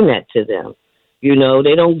teaching that to them.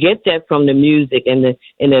 They don't get that from the music and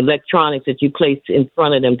the electronics that you place in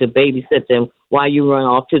front of them to babysit them while you run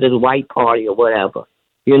off to the white party or whatever.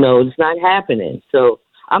 It's not happening. So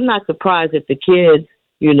I'm not surprised at the kids,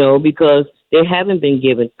 because they haven't been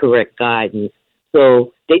given correct guidance.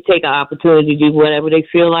 So they take an opportunity to do whatever they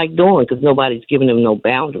feel like doing because nobody's giving them no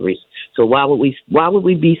boundaries. So why would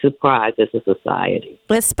we be surprised as a society?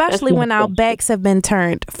 Especially when our backs have been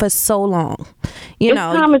turned for so long. It's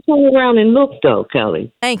time to turn around and look, though,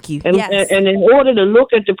 Kelly. Thank you. And in order to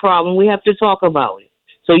look at the problem, we have to talk about it.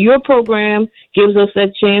 So your program gives us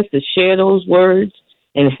that chance to share those words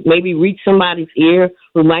and maybe reach somebody's ear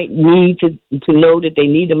who might need to know that they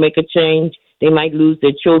need to make a change. They might lose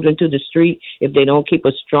their children to the street if they don't keep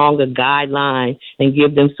a stronger guideline and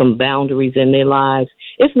give them some boundaries in their lives.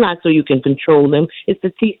 It's not so you can control them. It's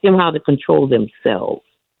to teach them how to control themselves.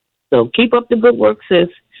 So keep up the good work, sis.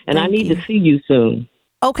 And I need to see you soon.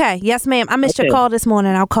 Okay. Yes, ma'am. I missed your call this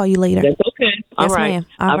morning. I'll call you later. That's okay. All yes, right. ma'am.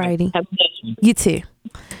 All righty. Have a blessed one. You too.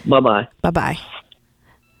 Bye-bye. Bye-bye.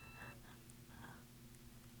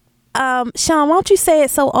 Sean, why don't you say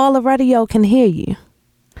it so all the radio can hear you?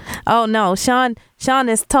 Oh, no. Sean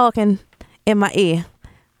is talking in my ear.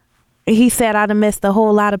 He said I'd have missed a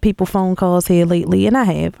whole lot of people phone calls here lately, and I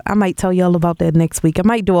have. I might tell y'all about that next week. I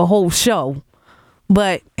might do a whole show.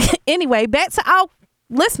 But anyway, back to our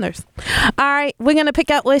listeners. All right, we're going to pick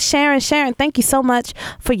up with Sharon. Sharon, thank you so much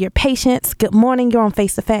for your patience. Good morning. You're on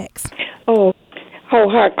Face the Facts. Hi,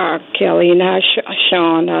 Kelly, and hi,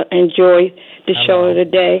 Sean. I enjoyed the show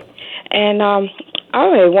today. And I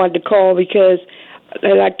really wanted to call because,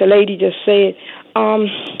 like the lady just said,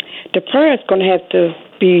 the parents going to have to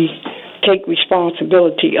take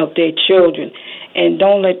responsibility of their children and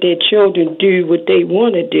don't let their children do what they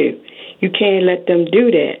want to do. You can't let them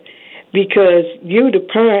do that because you, the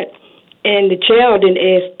parent, and the child didn't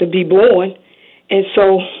ask to be born. And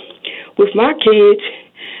so with my kids,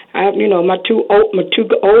 I have, my two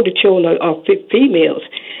older children are females.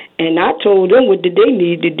 And I told them what did they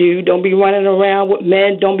need to do. Don't be running around with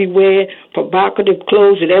men. Don't be wearing provocative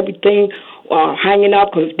clothes and everything, hanging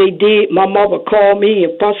out. Because if they did, my mother called me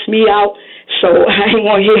and fussed me out. So I ain't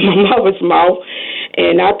want to hear my mother's mouth.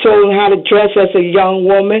 And I told them how to dress as a young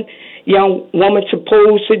woman. Young woman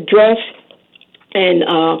supposed to dress. And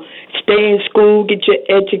stay in school, get your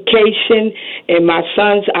education. And my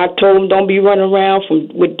sons, I told them don't be running around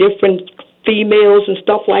with different females and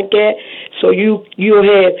stuff like that. So you'll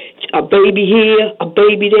have a baby here, a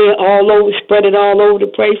baby there, all over, spread it all over the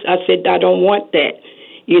place. I said, I don't want that,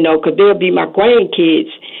 because they'll be my grandkids.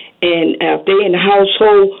 And if they're in a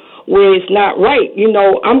household where it's not right,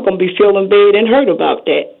 I'm going to be feeling bad and hurt about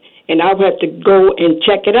that. And I'll have to go and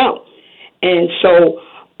check it out. And so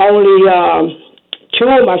only 2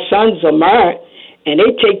 of my sons are married, and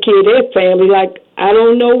they take care of their family like I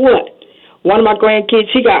don't know what. One of my grandkids,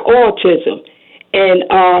 he got autism, and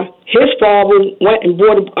his father went and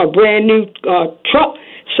bought a brand new truck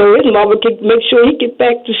so his mother could make sure he get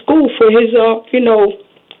back to school for his,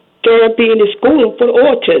 therapy in his schooling for the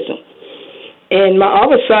autism. And my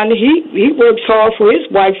other son, he works hard for his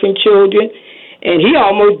wife and children, and he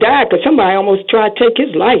almost died because somebody almost tried to take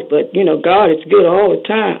his life. But, God is good all the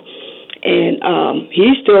time. And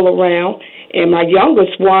he's still around. And my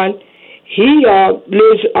youngest one, he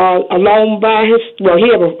lives alone by he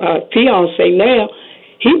have a fiance now.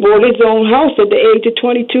 He bought his own house at the age of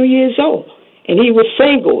 22 years old. And he was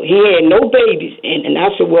single. He had no babies. And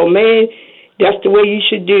I said, well, man, that's the way you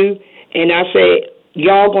should do. And I said,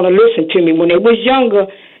 y'all going to listen to me. When they was younger,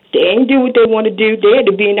 they didn't do what they want to do. They had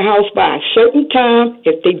to be in the house by a certain time.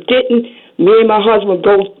 If they didn't, me and my husband would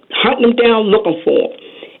go hunting them down looking for them.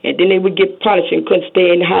 And then they would get punished and couldn't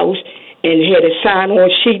stay in the house. And had a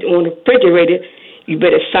sign-on sheet on the refrigerator. You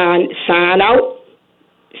better sign out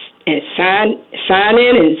and sign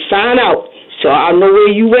in and sign out. So I'll know where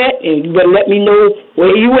you at, and you better let me know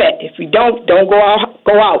where you at. If you don't go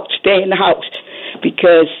out. Stay in the house.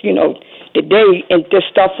 Because, today and this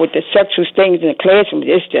stuff with the sexual things in the classroom,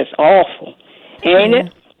 it's just awful. Ain't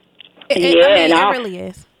it? It really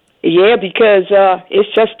is. Yeah, because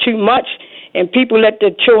it's just too much. And people let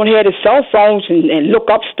the children have the cell phones and look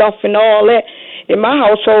up stuff and all that. In my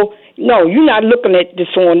household, no, you're not looking at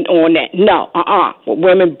this on that. No, with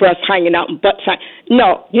women breasts hanging out and butts hanging.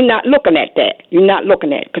 No, you're not looking at that. You're not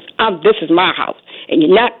looking at it because this is my house, and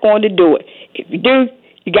you're not going to do it. If you do,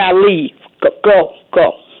 you got to leave. Go.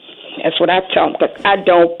 That's what I tell them because I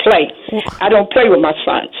don't play. I don't play with my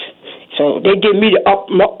sons. So they give me the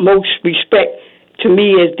utmost respect to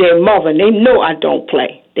me as their mother, and they know I don't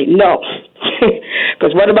play. They know.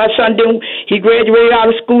 Because what my son did, he graduated out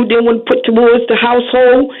of school, didn't want to put towards the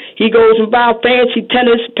household. He goes and buys fancy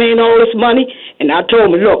tennis, paying all this money. And I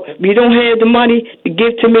told him, look, if you don't have the money to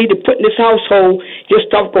give to me to put in this household, your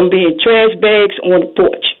stuff going to be in trash bags on the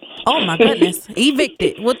porch. Oh, my goodness.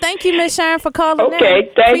 Evicted. Well, thank you, Miss Sharon, for calling in. Okay,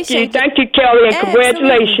 thank you. Thank you, Kelly, and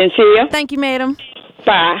congratulations here. Thank you, madam.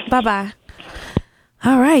 Bye. Bye-bye.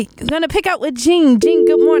 All right. I'm going to pick up with Gene. Gene,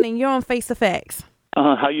 good morning. You're on Face the Facts.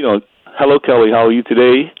 How you doing? Hello, Kelly. How are you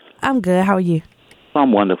today? I'm good. How are you?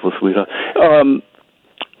 I'm wonderful, sweetheart. Sweetheart.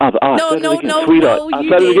 I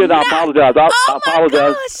said it again. I apologize. I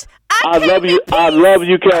apologize. Gosh. I love you. I love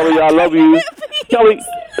you, Kelly. I love you. Kelly,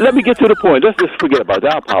 let me get to the point. Let's just forget about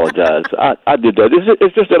that. I apologize. I did that.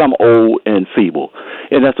 It's just that I'm old and feeble,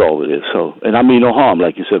 and that's all it is. So, and I mean no harm,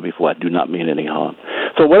 like you said before. I do not mean any harm.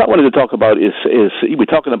 So what I wanted to talk about is we're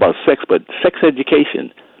talking about sex, but sex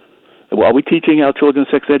education. Well, are we teaching our children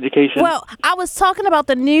sex education? Well, I was talking about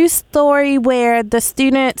the news story where the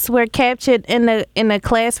students were captured in the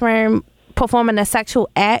classroom performing a sexual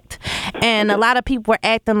act, and a lot of people were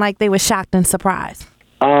acting like they were shocked and surprised.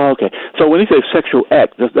 Oh, okay. So when you say sexual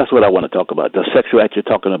act, that's what I want to talk about. The sexual act you're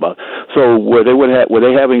talking about. So were they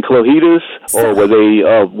having clohitas, or were they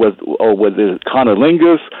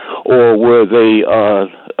conolingus, or were they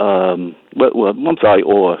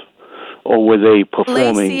or were they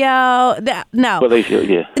performing? Fellatio, yeah. No,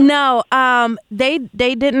 they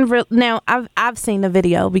didn't. Now I've seen the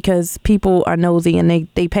video because people are nosy and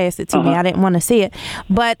they passed it to me. I didn't want to see it,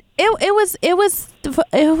 but it was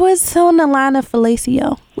on the line of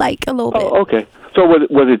fellatio, like a little bit. Oh, okay. So was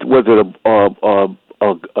it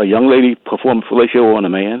a young lady performing fellatio on a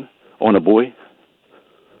man, on a boy?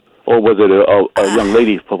 Or was it a young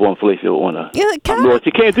lady performing fellatio on a? Lord,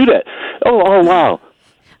 you can't do that. Oh wow.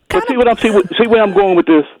 But see where I'm going with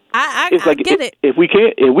this. It's like get it. If we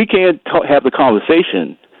can't have the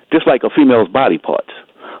conversation, just like a female's body parts,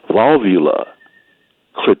 vulva,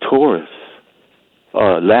 clitoris,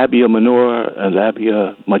 labia minora and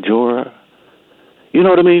labia majora. You know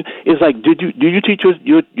what I mean? It's like, do you teach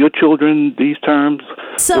your children these terms,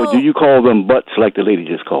 or do you call them butts like the lady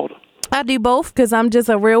just called them? I do both because I'm just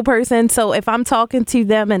a real person. So if I'm talking to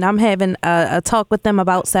them and I'm having a talk with them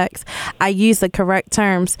about sex, I use the correct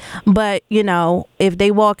terms. But, you know, if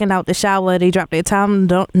they walking out the shower, they drop their tongue,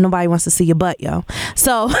 nobody wants to see your butt, yo.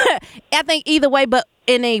 So I think either way, but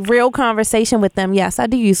in a real conversation with them, yes, I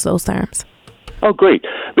do use those terms. Oh, great.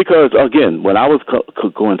 Because, again, when I was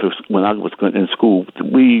in school,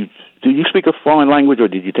 did you speak a foreign language or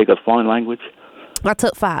did you take a foreign language? I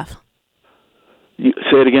took 5. Say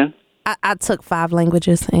it again? I took 5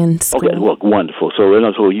 languages in school. Okay, well, wonderful. So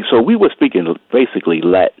we were speaking basically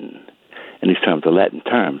Latin, in these terms, the Latin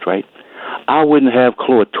terms, right? I wouldn't have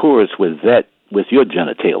clitoris with your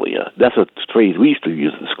genitalia. That's a phrase we used to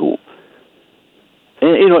use in school.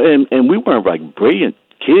 And, you know, and we weren't like brilliant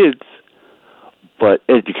kids, but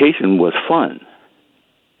education was fun.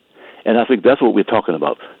 And I think that's what we're talking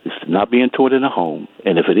about. It's not being taught in a home.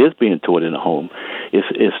 And if it is being taught in a home,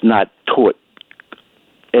 it's not taught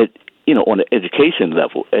on the education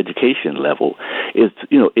level,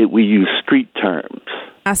 we use street terms.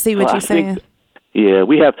 I see what you're saying. Yeah,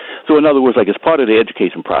 we have. So in other words, like it's part of the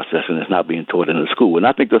education process, and it's not being taught in the school. And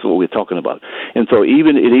I think that's what we're talking about. And so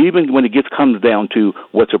even when it comes down to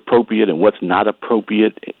what's appropriate and what's not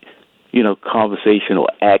appropriate, conversation or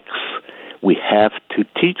acts, we have to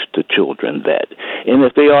teach the children that. And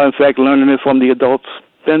if they are in fact learning it from the adults,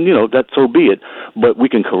 then, that so be it. But we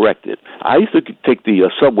can correct it. I used to take the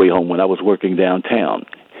subway home when I was working downtown.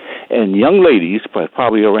 And young ladies,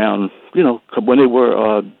 probably around, when they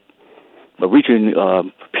were reaching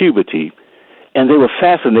puberty, and they were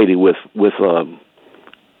fascinated with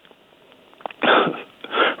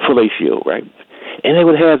fellatio, right? And they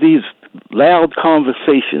would have these loud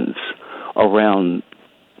conversations around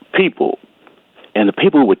people. And the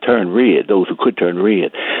people would turn red, those who could turn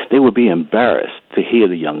red. They would be embarrassed to hear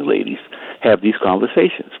the young ladies have these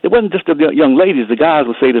conversations. It wasn't just the young ladies. The guys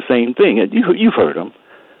would say the same thing. And you've heard them,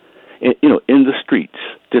 in the streets,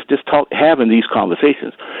 just having these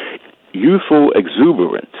conversations. Youthful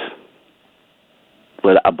exuberance.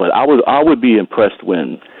 But I would be impressed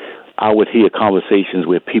when I would hear conversations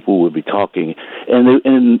where people would be talking,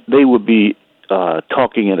 and they would be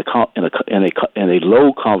talking in a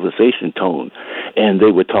low conversation tone, and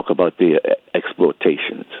they would talk about their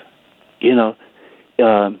exploitations.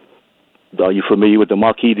 Are you familiar with the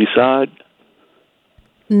Marquis de Sade?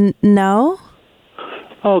 No.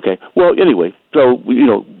 Okay. Well, anyway, so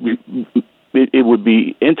it would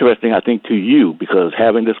be interesting, I think, to you, because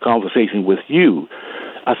having this conversation with you,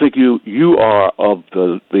 I think you are of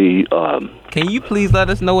the Can you please let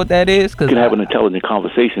us know what that is? Can have an intelligent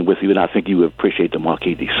conversation with you, and I think you would appreciate the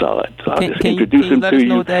Marquis de Sade. So I'll just introduce him to you.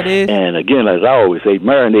 Know what that is? And again, as I always say,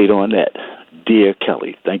 marinate on that. Dear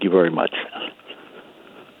Kelly, thank you very much.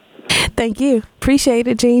 Thank you. Appreciate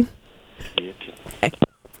it, Gene.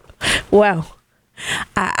 Well,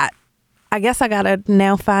 I guess I gotta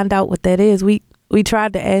now find out what that is. We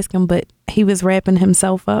tried to ask him, but he was wrapping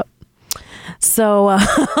himself up. So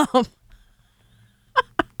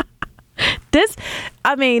this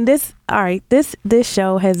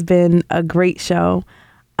show has been a great show.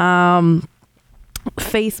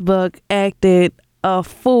 Facebook acted a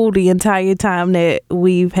fool the entire time that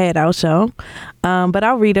we've had our show. But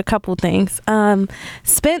I'll read a couple things.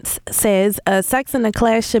 Spence says sex in the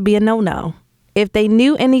class should be a no-no. If they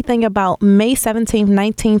knew anything about May 17th,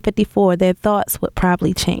 1954, their thoughts would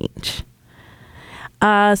probably change.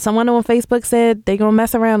 Someone on Facebook said they're going to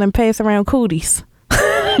mess around and pass around cooties.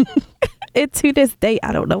 And to this day,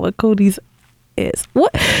 I don't know what cooties is.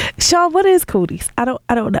 What, Sean, what is cooties? I don't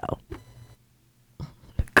know.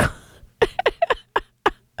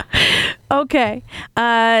 Okay.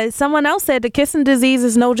 Someone else said the kissing disease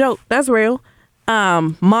is no joke. That's real.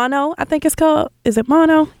 Mono, I think it's called. Is it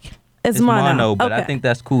mono? It's mono, but okay. I think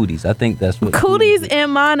that's cooties. I think that's what cooties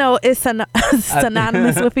and mono is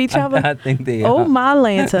synonymous with each other. I think they are. Oh my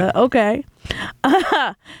Lanta. Okay.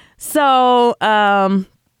 So, and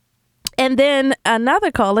then another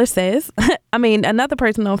caller says, another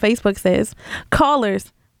person on Facebook says,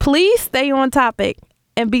 callers, please stay on topic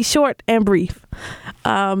and be short and brief.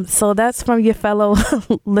 So that's from your fellow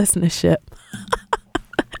listenership.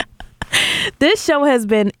 This show has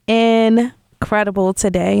been incredible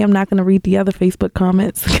today. I'm not going to read the other Facebook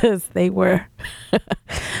comments because they were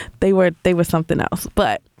something else.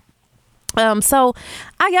 But so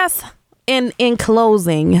I guess in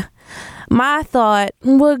closing, my thought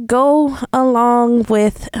would go along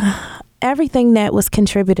with everything that was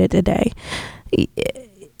contributed today.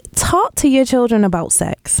 talk to your children about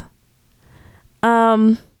sex.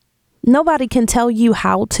 Nobody can tell you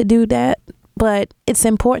how to do that, but it's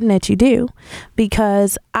important that you do,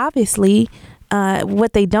 because obviously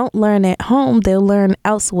what they don't learn at home, they'll learn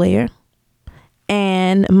elsewhere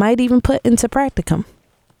and might even put into practicum.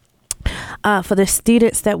 For the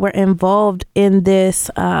students that were involved in this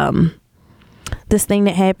this thing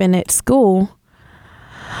that happened at school,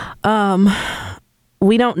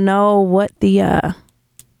 we don't know what the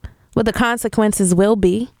consequences will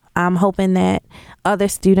be. I'm hoping that other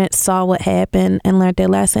students saw what happened and learned their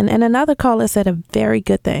lesson. And another caller said a very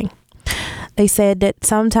good thing. They said that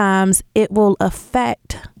sometimes it will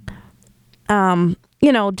affect,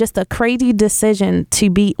 just a crazy decision to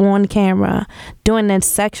be on camera doing a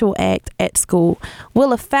sexual act at school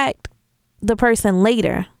will affect the person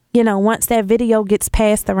later. Once that video gets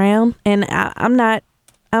passed around, and I'm not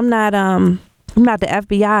the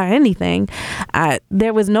FBI or anything.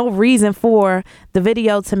 There was no reason for the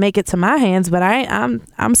video to make it to my hands, but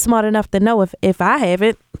I'm smart enough to know if I have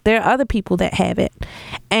it, there are other people that have it.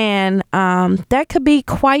 And that could be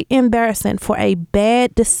quite embarrassing for a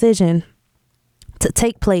bad decision to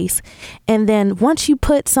take place. And then once you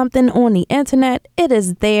put something on the internet, it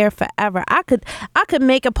is there forever. I could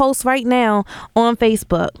make a post right now on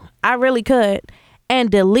Facebook. I really could,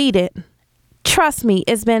 and delete it. Trust me,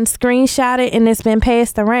 it's been screenshotted and it's been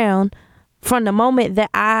passed around from the moment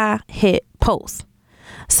that I hit post.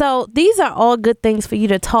 So these are all good things for you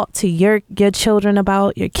to talk to your children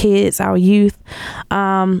about, your kids, our youth.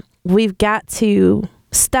 We've got to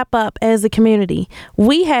step up as a community.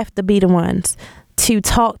 We have to be the ones to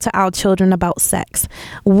talk to our children about sex.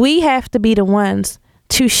 We have to be the ones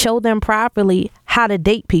to show them properly how to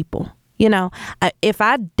date people. If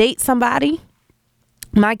I date somebody,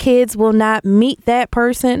 my kids will not meet that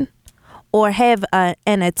person or have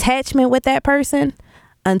an attachment with that person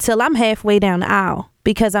until I'm halfway down the aisle,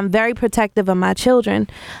 because I'm very protective of my children.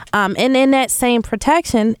 And in that same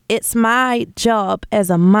protection, it's my job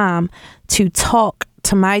as a mom to talk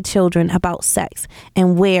to my children about sex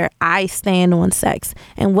and where I stand on sex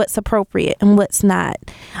and what's appropriate and what's not.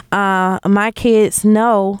 My kids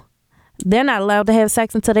know they're not allowed to have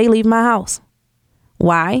sex until they leave my house.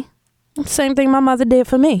 Why? Same thing my mother did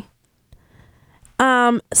for me.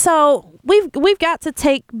 So we've got to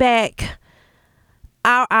take back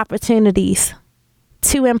our opportunities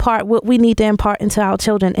to impart what we need to impart into our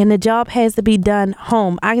children, and the job has to be done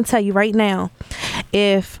home. I can tell you right now,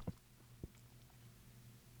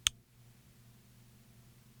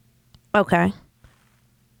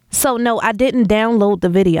 so no, I didn't download the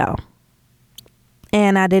video,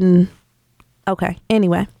 and I didn't. Okay,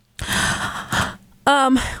 anyway.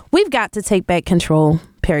 We've got to take back control,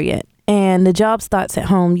 period. And the job starts at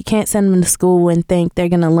home. You can't send them to school and think they're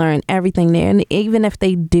going to learn everything there. And even if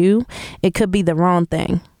they do, it could be the wrong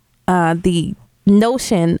thing. The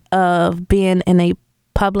notion of being in a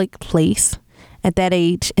public place at that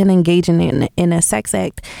age and engaging in a sex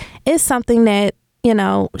act is something that,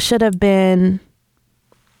 should have been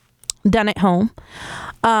done at home.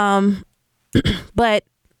 But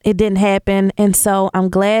it didn't happen. And so I'm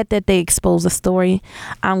glad that they exposed the story.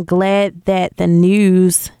 I'm glad that the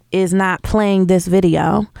news is not playing this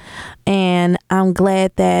video. And I'm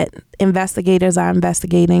glad that investigators are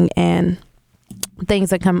investigating and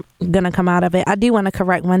things are going to come out of it. I do want to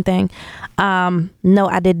correct one thing. No,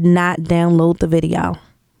 I did not download the video.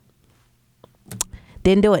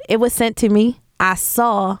 Didn't do it. It was sent to me. I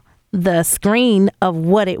saw the screen of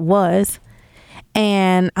what it was.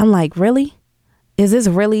 And I'm like, really? Is this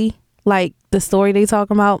really like the story they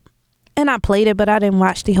talking about? And I played it, but I didn't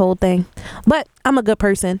watch the whole thing. But I'm a good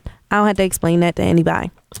person. I don't have to explain that to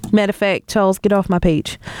anybody. Matter of fact, Charles, get off my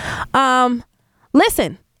page.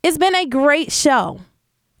 Listen, it's been a great show.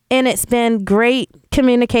 And it's been great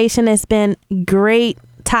communication. It's been great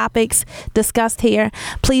topics discussed here.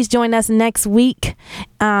 Please join us next week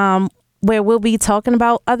where we'll be talking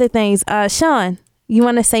about other things. Sean, you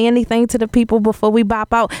want to say anything to the people before we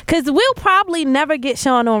bop out? Because we'll probably never get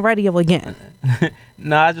Sean on radio again.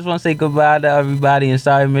 No, I just want to say goodbye to everybody. And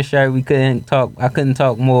sorry, Miss Sherry, I couldn't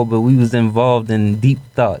talk more, but we was involved in deep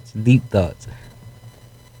thoughts.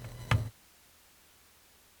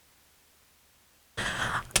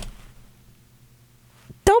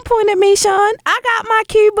 Don't point at me, Sean. I got my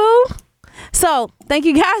cue, boo. So, thank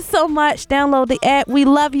you guys so much. Download the app. We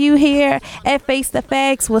love you here at Face the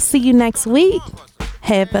Facts. We'll see you next week.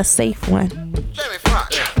 Have a safe one. Jamie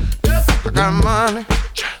Foxx, I got money.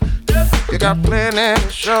 You got plenty to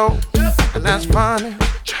show. And that's funny,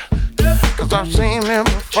 'cause I've seen them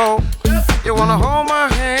before. You wanna hold my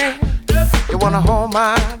hand, you wanna hold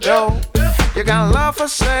my dough. You You got love for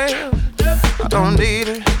sale. I don't need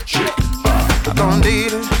it. I don't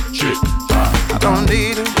need it. I don't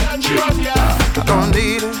need it.